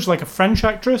really good. She's like a French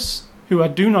actress who I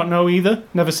do not know either,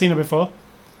 never seen her before.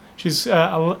 She's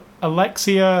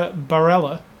Alexia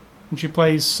Barella, and she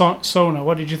plays Sona.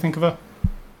 What did you think of her?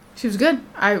 She was good.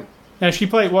 Yeah, she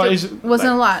played wasn't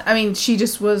a lot. I mean, she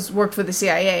just worked for the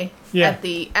CIA at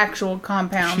the actual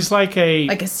compound. She's like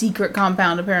a secret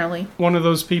compound, apparently. One of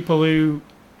those people who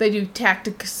they do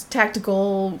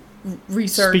tactical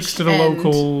research. Speaks to the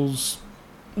locals.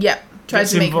 Yep,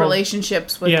 tries to make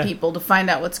relationships with people to find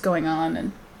out what's going on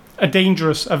and.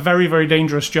 A very, very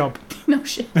dangerous job. No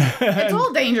shit. It's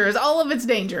all dangerous. All of it's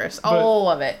dangerous. All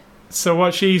of it. So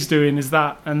what she's doing is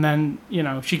that, and then, you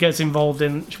know, she gets involved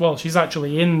in, well, she's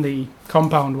actually in the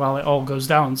compound while it all goes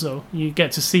down, so you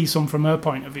get to see some from her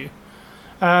point of view.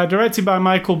 Directed by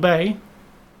Michael Bay.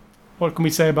 What can we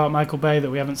say about Michael Bay that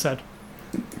we haven't said?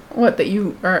 What, that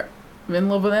you are in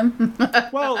love with him?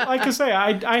 Well, like I say,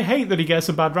 I hate that he gets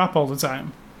a bad rap all the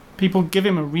time. People give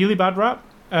him a really bad rap.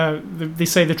 They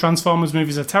say the Transformers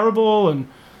movies are terrible, and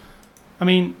I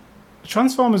mean, the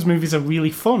Transformers movies are really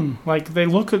fun. Like, they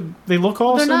look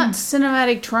awesome. They're not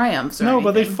cinematic triumphs. Or anything.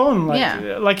 But they're fun.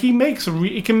 Like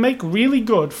he can make really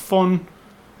good, fun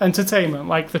entertainment,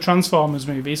 like the Transformers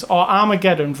movies, or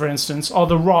Armageddon, for instance, or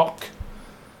The Rock,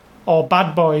 or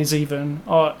Bad Boys, even,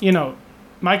 or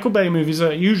Michael Bay movies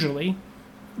are usually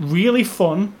really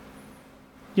fun.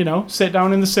 Sit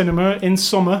down in the cinema in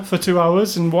summer for 2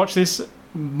 hours and watch this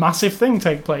massive thing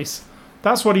take place.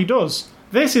 That's what he does.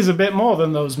 This is a bit more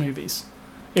than those movies.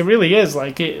 It really is.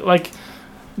 Like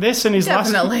this and his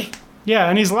Definitely.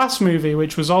 and his last movie,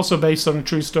 which was also based on a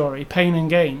true story, Pain and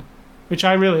Gain, which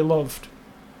I really loved,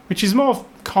 which is more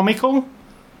comical,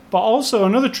 but also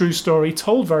another true story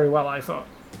told very well, I thought,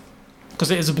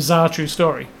 because it is a bizarre true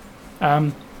story.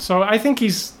 So I think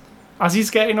as he's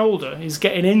getting older, he's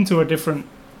getting into a different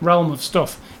realm of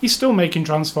stuff. He's still making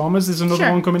Transformers. There's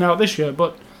another one coming out this year,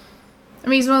 but I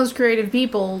mean, he's one of those creative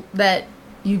people that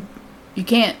you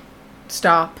can't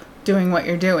stop doing what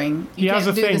you're doing. You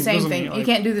can't do the same thing. You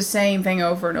can't do the same thing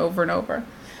over and over and over.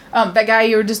 That guy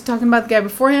you were just talking about, the guy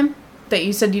before him, that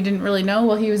you said you didn't really know.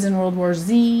 Well, he was in World War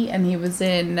Z, and he was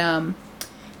in.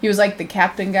 He was like the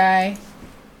captain guy.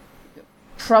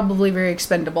 Probably very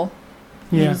expendable.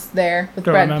 Yeah. He was there with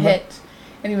Brad Pitt,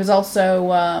 and he was also.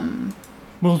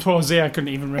 World War Z, I couldn't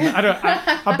even remember.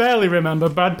 I barely remember.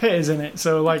 Brad Pitt is in it,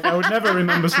 so I would never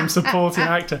remember some supporting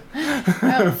actor.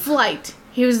 Flight.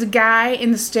 He was the guy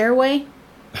in the stairway.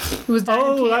 Who was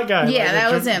that guy. Yeah,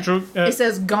 that was him. It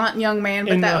says gaunt young man,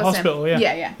 but that was hospital, him.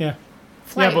 Yeah.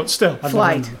 Flight. Yeah, but still.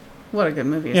 Flight. What a good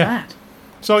movie is that?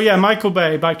 So yeah, Michael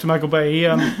Bay. Back to Michael Bay.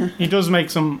 He does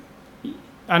make some.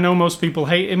 I know most people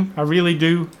hate him. I really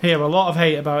do hear a lot of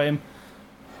hate about him.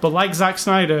 But like Zack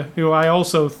Snyder, who I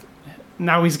also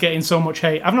now he's getting so much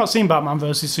hate. I've not seen Batman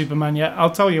vs Superman yet.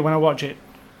 I'll tell you when I watch it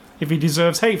if he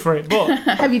deserves hate for it. But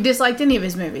have you disliked any of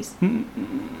his movies?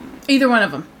 Either one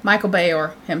of them, Michael Bay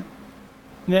or him.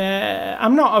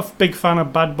 I'm not a big fan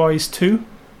of Bad Boys 2.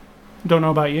 Don't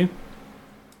know about you.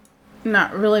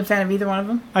 Not really a fan of either one of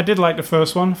them. I did like the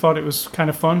first one. Thought it was kind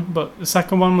of fun, but the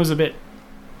second one was a bit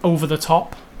over the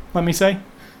top, let me say.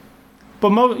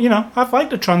 But, I've liked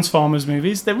the Transformers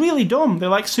movies. They're really dumb. They're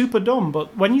like super dumb.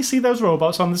 But when you see those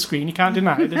robots on the screen, you can't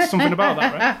deny it. There's something about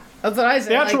that, right? That's what I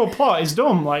said. The actual plot is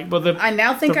dumb, I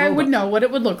now think I would know what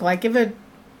it would look like if a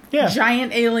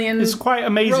giant alien it's quite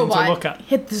amazing robot to look at.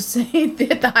 Hit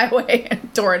the highway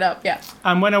and tore it up, yeah.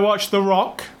 And when I watch The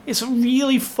Rock, it's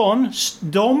really fun. It's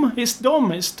dumb.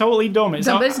 It's totally dumb. It's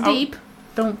but it's deep.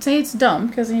 Don't say it's dumb,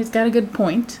 because he's got a good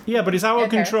point. Yeah, but it's out of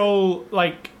control,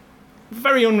 like,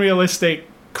 very unrealistic,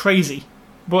 crazy.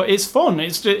 But it's fun.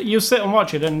 It's just, you sit and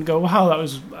watch it and go, wow, that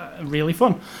was really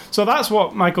fun. So that's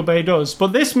what Michael Bay does.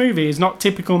 But this movie is not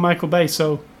typical Michael Bay,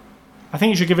 so I think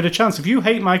you should give it a chance. If you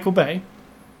hate Michael Bay,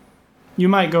 you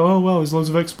might go, oh, well, there's loads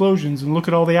of explosions and look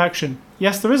at all the action.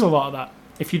 Yes, there is a lot of that.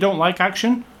 If you don't like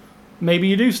action, maybe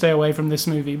you do stay away from this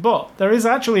movie. But there is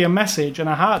actually a message and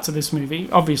a heart to this movie,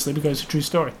 obviously, because it's a true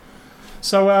story.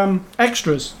 So,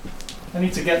 extras. I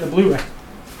need to get the Blu-ray.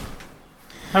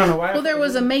 I don't know why. Well, there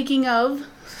was a making of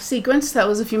sequence that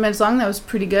was a few minutes long. That was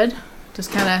pretty good.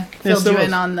 Just kind of filled you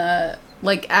in on the,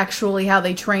 like, actually how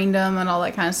they trained them and all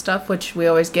that kind of stuff, which we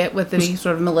always get with any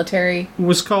sort of military. It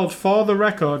was called For the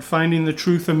Record, Finding the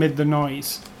Truth Amid the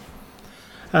Noise.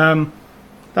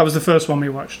 That was the first one we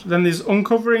watched. Then there's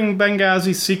Uncovering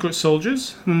Benghazi's Secret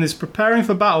Soldiers. And then there's Preparing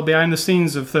for Battle Behind the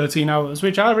Scenes of 13 Hours,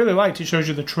 which I really liked. It shows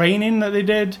you the training that they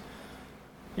did.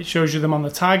 It shows you them on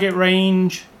the target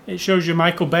range. It shows you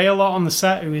Michael Bay a lot on the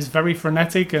set, who is very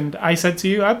frenetic. And I said to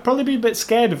you, I'd probably be a bit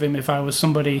scared of him if I was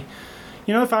somebody...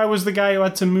 if I was the guy who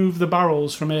had to move the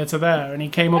barrels from here to there, and he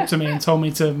came up to me and told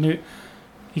me to move...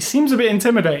 He seems a bit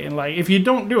intimidating. Like, if you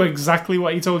don't do exactly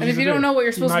what he told you to do... And if you don't know what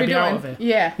you're supposed to be doing... Out of it.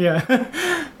 Yeah.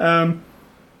 Yeah.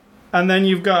 And then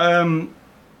you've got...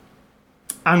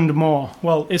 And More.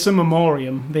 Well, it's a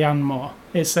memoriam, the And More.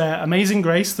 It's Amazing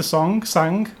Grace, the song,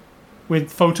 sang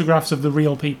with photographs of the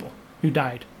real people who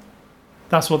died.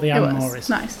 That's what the And More is.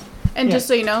 Nice. And just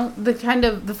so you know, the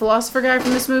philosopher guy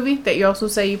from this movie that you also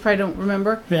say you probably don't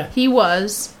remember, he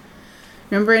was,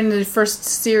 remember in the first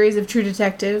series of True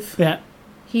Detective? Yeah.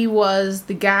 He was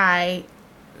the guy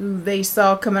who they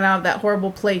saw coming out of that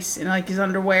horrible place in like his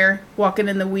underwear, walking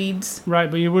in the weeds.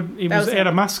 Right, but he had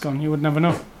a mask on. You would never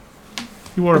know.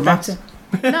 He wore a mask.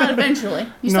 Not eventually.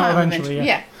 You saw him eventually.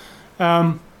 Yeah.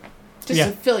 Just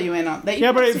to fill you in on that.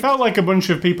 Yeah, but it felt like a bunch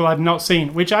of people I'd not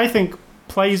seen, which I think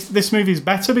plays this movie's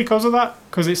better because of that.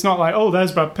 Because it's not like, oh,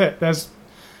 there's Brad Pitt.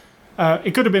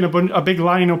 It could have been a big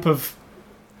lineup of,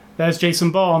 there's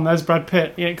Jason Bourne, there's Brad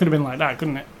Pitt. Yeah, it could have been like that,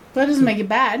 couldn't it? That doesn't make it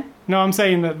bad. No, I'm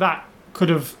saying that could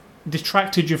have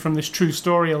detracted you from this true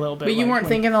story a little bit. But you weren't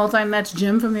thinking the whole time that's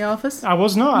Jim from The Office? I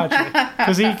was not, actually.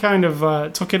 Because he kind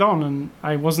of took it on, and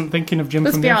I wasn't thinking of Jim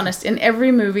from The Office. Let's be honest, in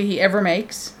every movie he ever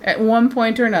makes, at one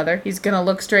point or another, he's going to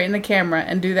look straight in the camera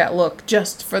and do that look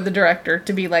just for the director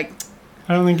to be like...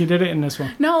 I don't think he did it in this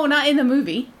one. No, not in the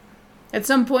movie. At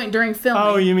some point during filming.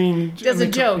 Oh, you mean... As a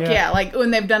joke, yeah. Like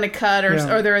when they've done a cut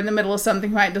or they're in the middle of something,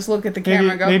 he might just look at the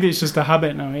camera and go... Maybe it's just a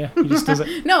habit now, yeah. He just does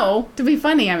it. No, to be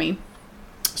funny, I mean.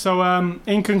 So,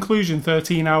 in conclusion,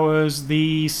 13 Hours,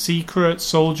 The Secret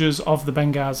Soldiers of the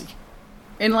Benghazi.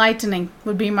 Enlightening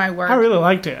would be my word. I really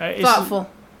liked it. Thoughtful.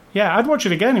 Yeah, I'd watch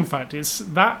it again, in fact. It's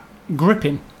that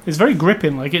gripping. It's very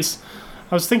gripping. Like,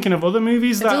 I was thinking of other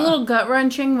movies It's a little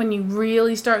gut-wrenching when you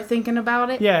really start thinking about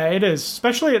it. Yeah, it is.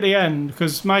 Especially at the end,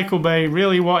 because Michael Bay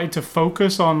really wanted to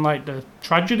focus on, like, the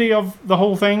tragedy of the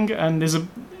whole thing, and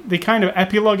they kind of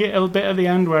epilogue it a bit at the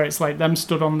end, where it's like them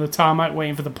stood on the tarmac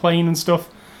waiting for the plane and stuff.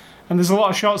 And there's a lot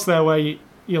of shots there where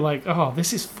you're like, oh,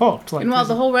 this is fucked. Like, and while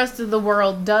the whole rest of the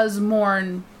world does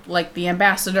mourn, like, the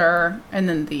ambassador, and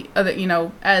then the other,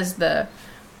 as the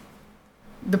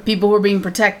people who are being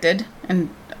protected, and...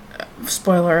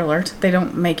 spoiler alert, they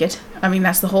don't make it. I mean,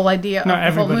 that's the whole idea of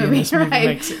the whole movie, in this movie right?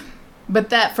 Makes it. But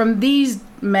that from these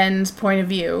men's point of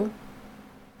view,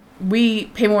 we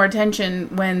pay more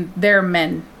attention when their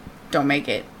men don't make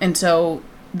it. And so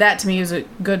that to me is a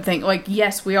good thing. Like,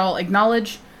 yes, we all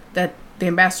acknowledge that the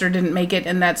ambassador didn't make it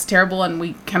and that's terrible and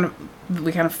we kind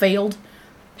of failed.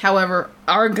 However,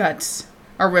 our guts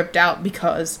are ripped out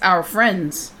because our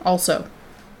friends also,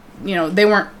 they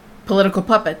weren't political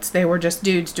puppets. They were just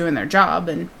dudes doing their job.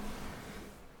 And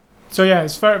so yeah,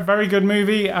 it's a very, very good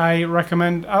movie. I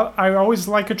recommend. I always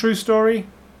like a true story.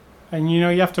 And you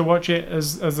have to watch it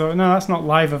as though, no, that's not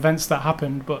live events that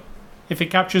happened, but if it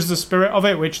captures the spirit of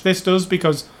it, which this does,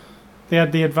 because they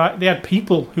had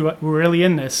people who were really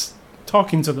in this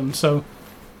talking to them, so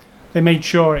they made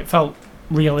sure it felt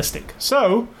realistic.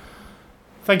 So,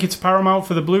 thank you to Paramount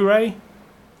for the Blu-ray.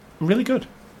 Really good.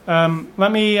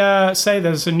 Let me say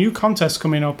there's a new contest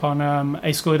coming up on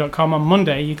ascully.com on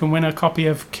Monday. You can win a copy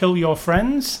of Kill Your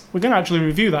Friends. We're going to actually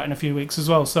review that in a few weeks as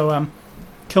well. So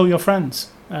Kill Your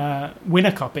Friends. Win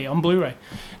a copy on Blu-ray.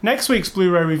 Next week's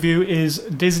Blu-ray review is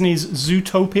Disney's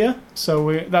Zootopia.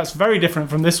 So that's very different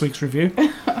from this week's review.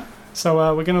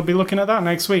 So we're going to be looking at that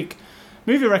next week.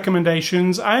 Movie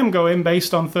recommendations, I am going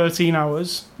based on 13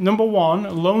 Hours. Number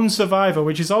 1, Lone Survivor,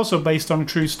 which is also based on a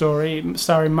true story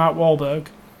starring Mark Wahlberg.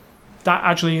 That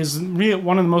actually is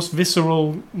one of the most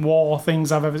visceral war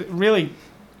things I've ever... Really,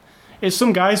 it's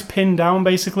some guys pinned down,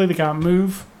 basically. They can't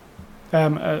move.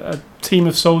 A team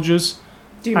of soldiers.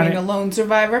 Do you mean a lone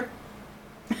survivor?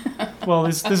 Well,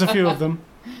 there's a few of them.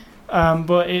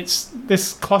 But it's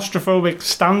this claustrophobic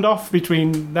standoff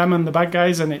between them and the bad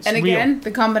guys, and it's again, real.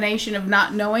 The combination of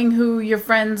not knowing who your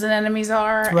friends and enemies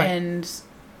are, right, and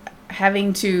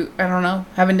having to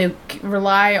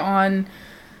rely on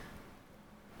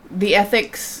the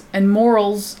ethics and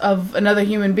morals of another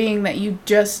human being that you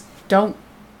just don't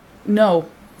know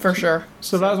for sure.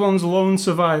 So that one's Lone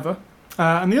Survivor.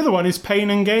 And the other one is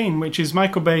Pain and Gain, which is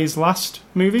Michael Bay's last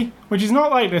movie, which is not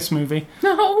like this movie.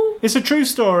 No. It's a true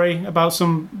story about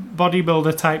some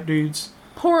bodybuilder type dudes.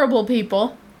 Horrible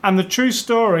people. And the true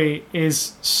story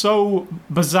is so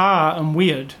bizarre and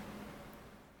weird.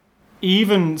 He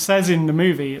even says in the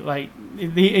movie, like,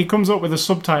 it comes up with a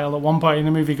subtitle at one point in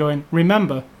the movie going,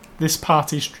 "Remember, this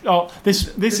part is...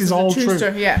 this is all true."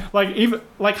 Story, yeah.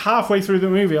 Like halfway through the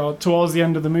movie or towards the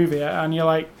end of the movie, and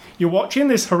you're watching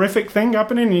this horrific thing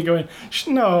happening and you're going,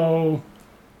 no.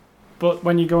 But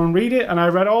when you go and read it, and I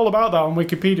read all about that on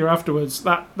Wikipedia afterwards,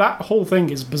 that whole thing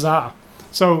is bizarre.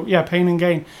 So, yeah, Pain and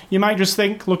Gain. You might just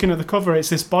think, looking at the cover, it's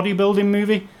this bodybuilding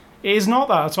movie. It is not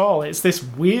that at all. It's this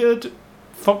weird,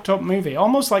 fucked up movie.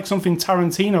 Almost like something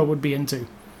Tarantino would be into.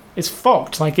 It's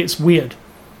fucked, like it's weird.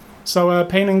 So,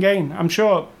 Pain and Gain. I'm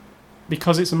sure,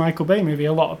 because it's a Michael Bay movie,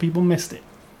 a lot of people missed it.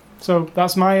 So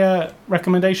that's my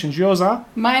recommendations. Yours are?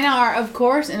 Mine are, of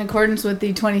course, in accordance with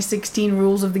the 2016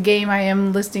 rules of the game. I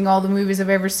am listing all the movies I've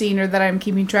ever seen or that I'm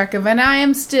keeping track of, and I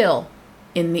am still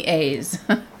in the A's.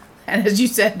 And as you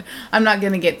said, I'm not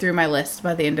going to get through my list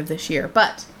by the end of this year.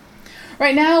 But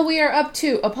right now we are up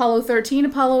to Apollo 13,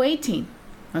 Apollo 18.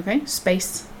 Okay,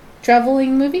 space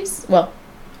traveling movies. Well,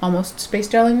 almost space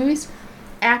traveling movies.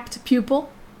 Apt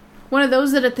Pupil. One of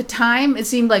those that at the time it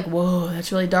seemed like, whoa,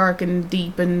 that's really dark and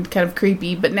deep and kind of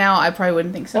creepy. But now I probably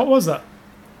wouldn't think so. What was that?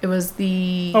 It was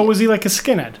the... Oh, was he like a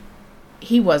skinhead?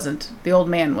 He wasn't. The old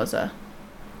man was a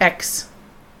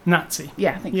Nazi.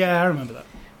 Yeah, I think. Yeah, I remember that.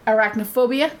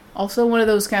 Arachnophobia. Also one of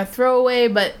those kind of throwaway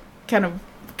but kind of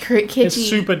kitschy. It's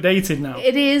super dated now.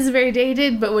 It is very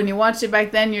dated, but when you watched it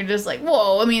back then, you're just like,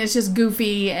 whoa. I mean, it's just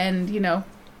goofy and,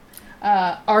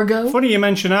 Argo. Funny you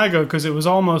mention Argo, because it was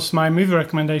almost my movie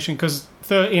recommendation, because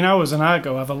 13 Hours and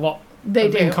Argo have a lot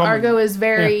in common. Argo is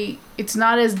very... Yeah. It's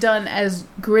not as done as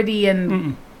gritty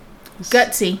and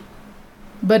gutsy,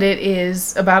 but it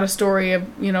is about a story of,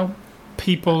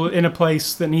 people in a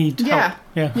place that need help.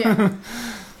 Yeah.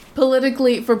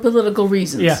 For political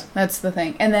reasons. Yeah. That's the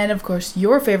thing. And then, of course,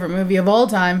 your favorite movie of all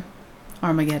time,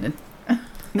 Armageddon.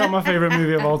 Not my favorite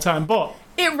movie of all time, but...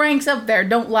 It ranks up there,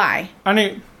 don't lie. And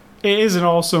it is an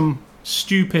awesome,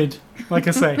 stupid, like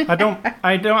I say, I don't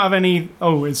have any,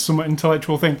 it's some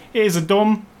intellectual thing. It is a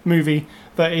dumb movie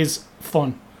that is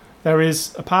fun. There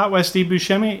is a part where Steve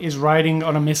Buscemi is riding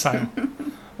on a missile,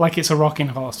 like it's a rocking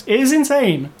horse. It is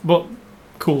insane, but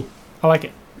cool. I like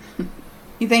it.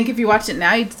 You think if you watched it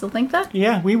now, you'd still think that?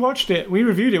 Yeah, we watched it. We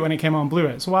reviewed it when it came on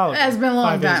Blu-ray. It's a while ago. It's been a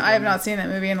long time. I have not seen that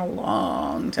movie in a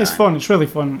long time. It's fun. It's really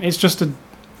fun. It's just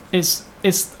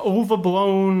It's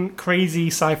overblown, crazy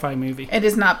sci-fi movie. It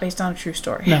is not based on a true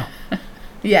story. No.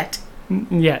 Yet.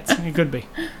 It could be.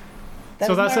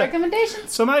 That's my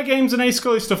recommendations. So my games and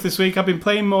A-Scully stuff this week. I've been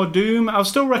playing more Doom. I'll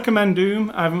still recommend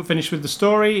Doom. I haven't finished with the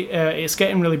story. It's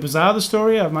getting really bizarre, the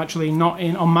story. I'm actually not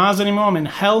on Mars anymore. I'm in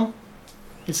Hell.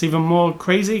 It's even more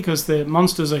crazy because the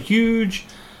monsters are huge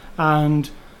and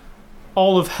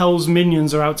all of Hell's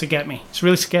minions are out to get me. It's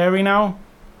really scary now.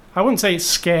 I wouldn't say it's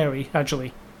scary,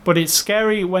 actually. But it's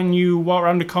scary when you walk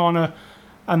around a corner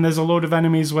and there's a load of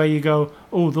enemies where you go,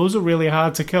 oh, those are really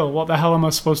hard to kill. What the hell am I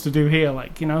supposed to do here?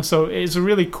 So it's a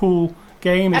really cool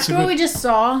game. After what we just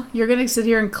saw, you're going to sit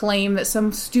here and claim that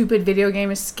some stupid video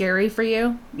game is scary for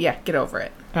you? Yeah, get over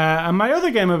it. And my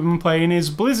other game I've been playing is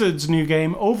Blizzard's new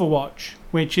game, Overwatch,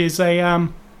 which is a...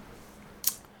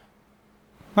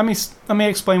 Let me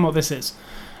explain what this is.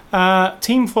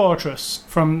 Team Fortress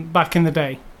from back in the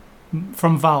day,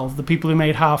 from Valve, the people who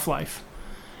made Half-Life.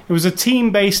 It was a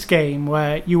team-based game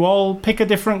where you all pick a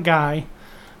different guy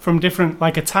from different,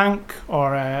 like a tank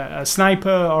or a sniper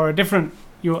or a different...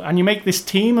 and you make this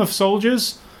team of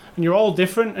soldiers, and you're all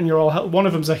different, and you're all... One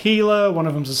of them's a healer, one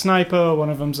of them's a sniper, one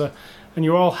of them's a... And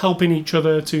you're all helping each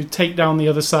other to take down the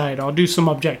other side or do some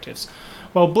objectives.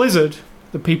 Well, Blizzard,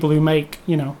 the people who make,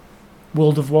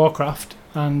 World of Warcraft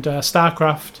and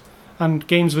StarCraft and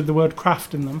games with the word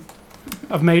craft in them,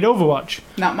 have made Overwatch.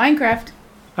 Not Minecraft.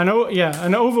 And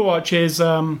Overwatch is,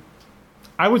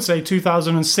 I would say,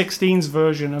 2016's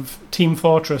version of Team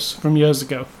Fortress from years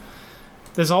ago.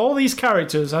 There's all these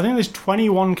characters. I think there's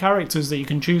 21 characters that you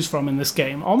can choose from in this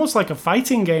game. Almost like a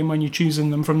fighting game when you're choosing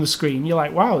them from the screen. You're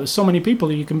like, wow, there's so many people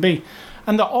that you can be.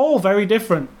 And they're all very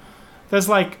different. There's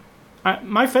like...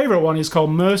 my favourite one is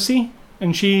called Mercy.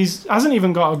 And she hasn't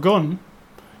even got a gun.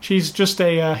 She's just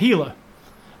a healer.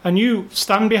 And you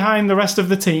stand behind the rest of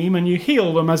the team and you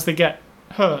heal them as they get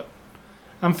hurt.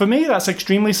 And for me, that's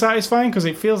extremely satisfying because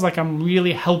it feels like I'm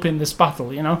really helping this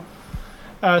battle,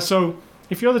 So...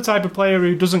 If you're the type of player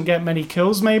who doesn't get many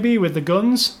kills, maybe, with the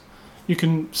guns, you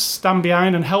can stand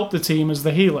behind and help the team as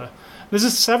the healer.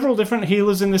 There's several different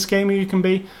healers in this game you can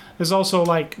be. There's also,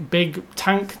 like, big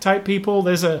tank-type people.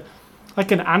 There's an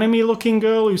anime-looking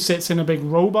girl who sits in a big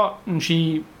robot, and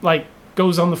she, like,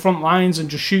 goes on the front lines and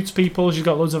just shoots people. She's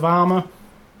got loads of armor.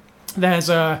 There's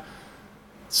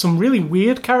some really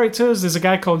weird characters. There's a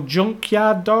guy called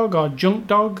Junkyard Dog, or Junk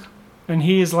Dog, and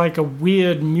he is, like, a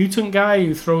weird mutant guy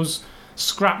who throws...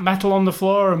 scrap metal on the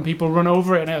floor and people run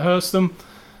over it and it hurts them.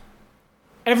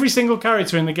 Every single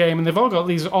character in the game, and they've all got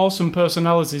these awesome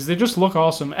personalities. They just look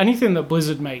awesome. Anything that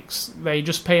Blizzard makes, they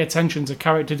just pay attention to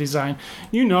character design.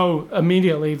 You know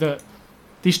immediately that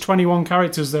these 21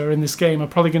 characters that are in this game are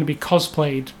probably going to be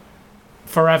cosplayed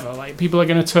forever. Like, people are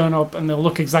going to turn up and they'll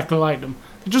look exactly like them.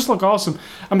 They just look awesome.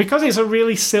 And because it's a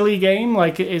really silly game,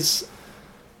 like, it's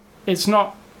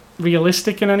not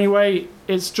realistic in any way,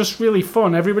 it's just really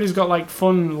fun. Everybody's got like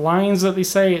fun lines that they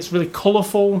say. It's really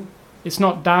colourful. It's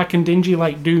not dark and dingy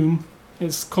like Doom.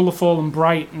 It's colourful and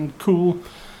bright and cool.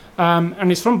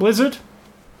 And it's from Blizzard.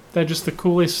 They're just the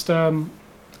coolest.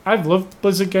 I've loved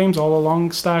Blizzard games all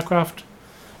along. StarCraft.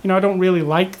 I don't really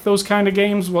like those kind of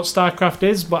games, what StarCraft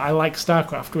is, but I like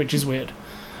StarCraft, which is weird.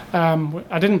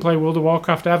 I didn't play World of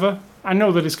Warcraft ever. I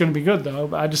know that it's going to be good though,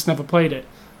 but I just never played it.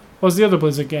 What was the other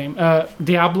Blizzard game?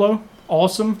 Diablo,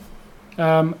 awesome.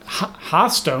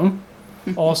 Hearthstone,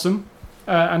 awesome.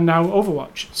 And now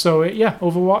Overwatch. So,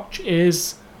 Overwatch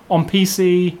is on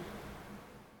PC,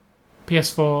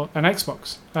 PS4, and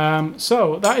Xbox.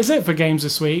 So, that is it for games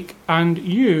this week. And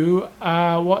you,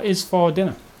 what is for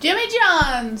dinner? Jimmy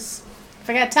John's! If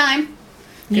I got time.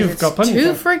 You've got plenty of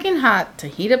time. It's too freaking hot to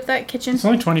heat up that kitchen. It's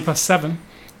only 7:20.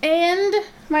 And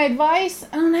my advice,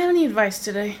 I don't have any advice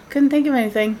today. Couldn't think of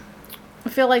anything. I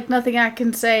feel like nothing I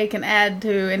can say can add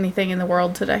to anything in the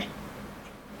world today.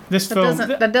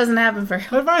 That doesn't happen very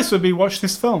often. Advice would be watch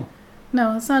this film.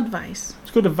 No, that's not advice.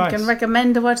 It's good advice. I can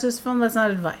recommend to watch this film. That's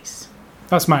not advice.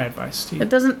 That's my advice to you.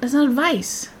 That's not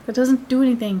advice. That doesn't do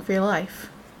anything for your life.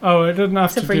 Oh, it doesn't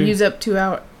have Except for use up 2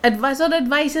 hours. Advice. What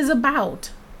advice is about?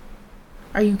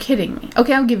 Are you kidding me?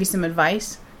 Okay, I'll give you some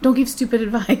advice. Don't give stupid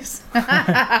advice. No,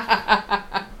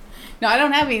 I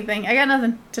don't have anything. I got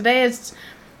nothing. Today is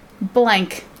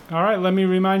blank. All right, let me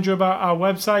remind you about our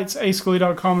websites,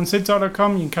 ascully.com and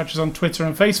sidtalk.com. You can catch us on Twitter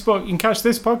and Facebook. You can catch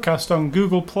this podcast on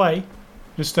Google Play.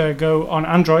 Just go on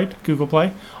Android, Google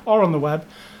Play, or on the web.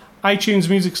 iTunes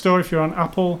Music Store if you're on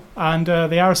Apple. And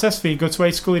the RSS feed, go to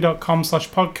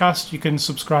ascully.com/podcast. You can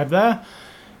subscribe there.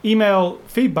 Email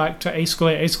feedback to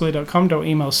ascully@ascully.com. Don't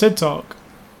email sidtalk.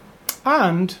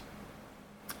 And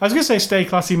I was going to say stay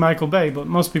classy Michael Bay, but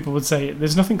most people would say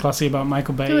there's nothing classy about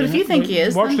Michael Bay. Dude, if you think he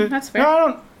is, then that's fair. No, I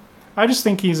don't. I just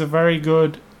think he's a very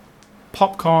good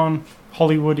popcorn,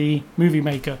 Hollywoody movie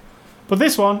maker. But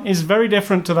this one is very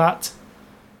different to that.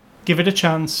 Give it a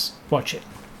chance. Watch it.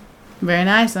 Very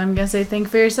nice. I'm going to say think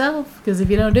for yourself, because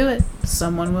if you don't do it,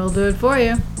 someone will do it for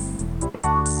you.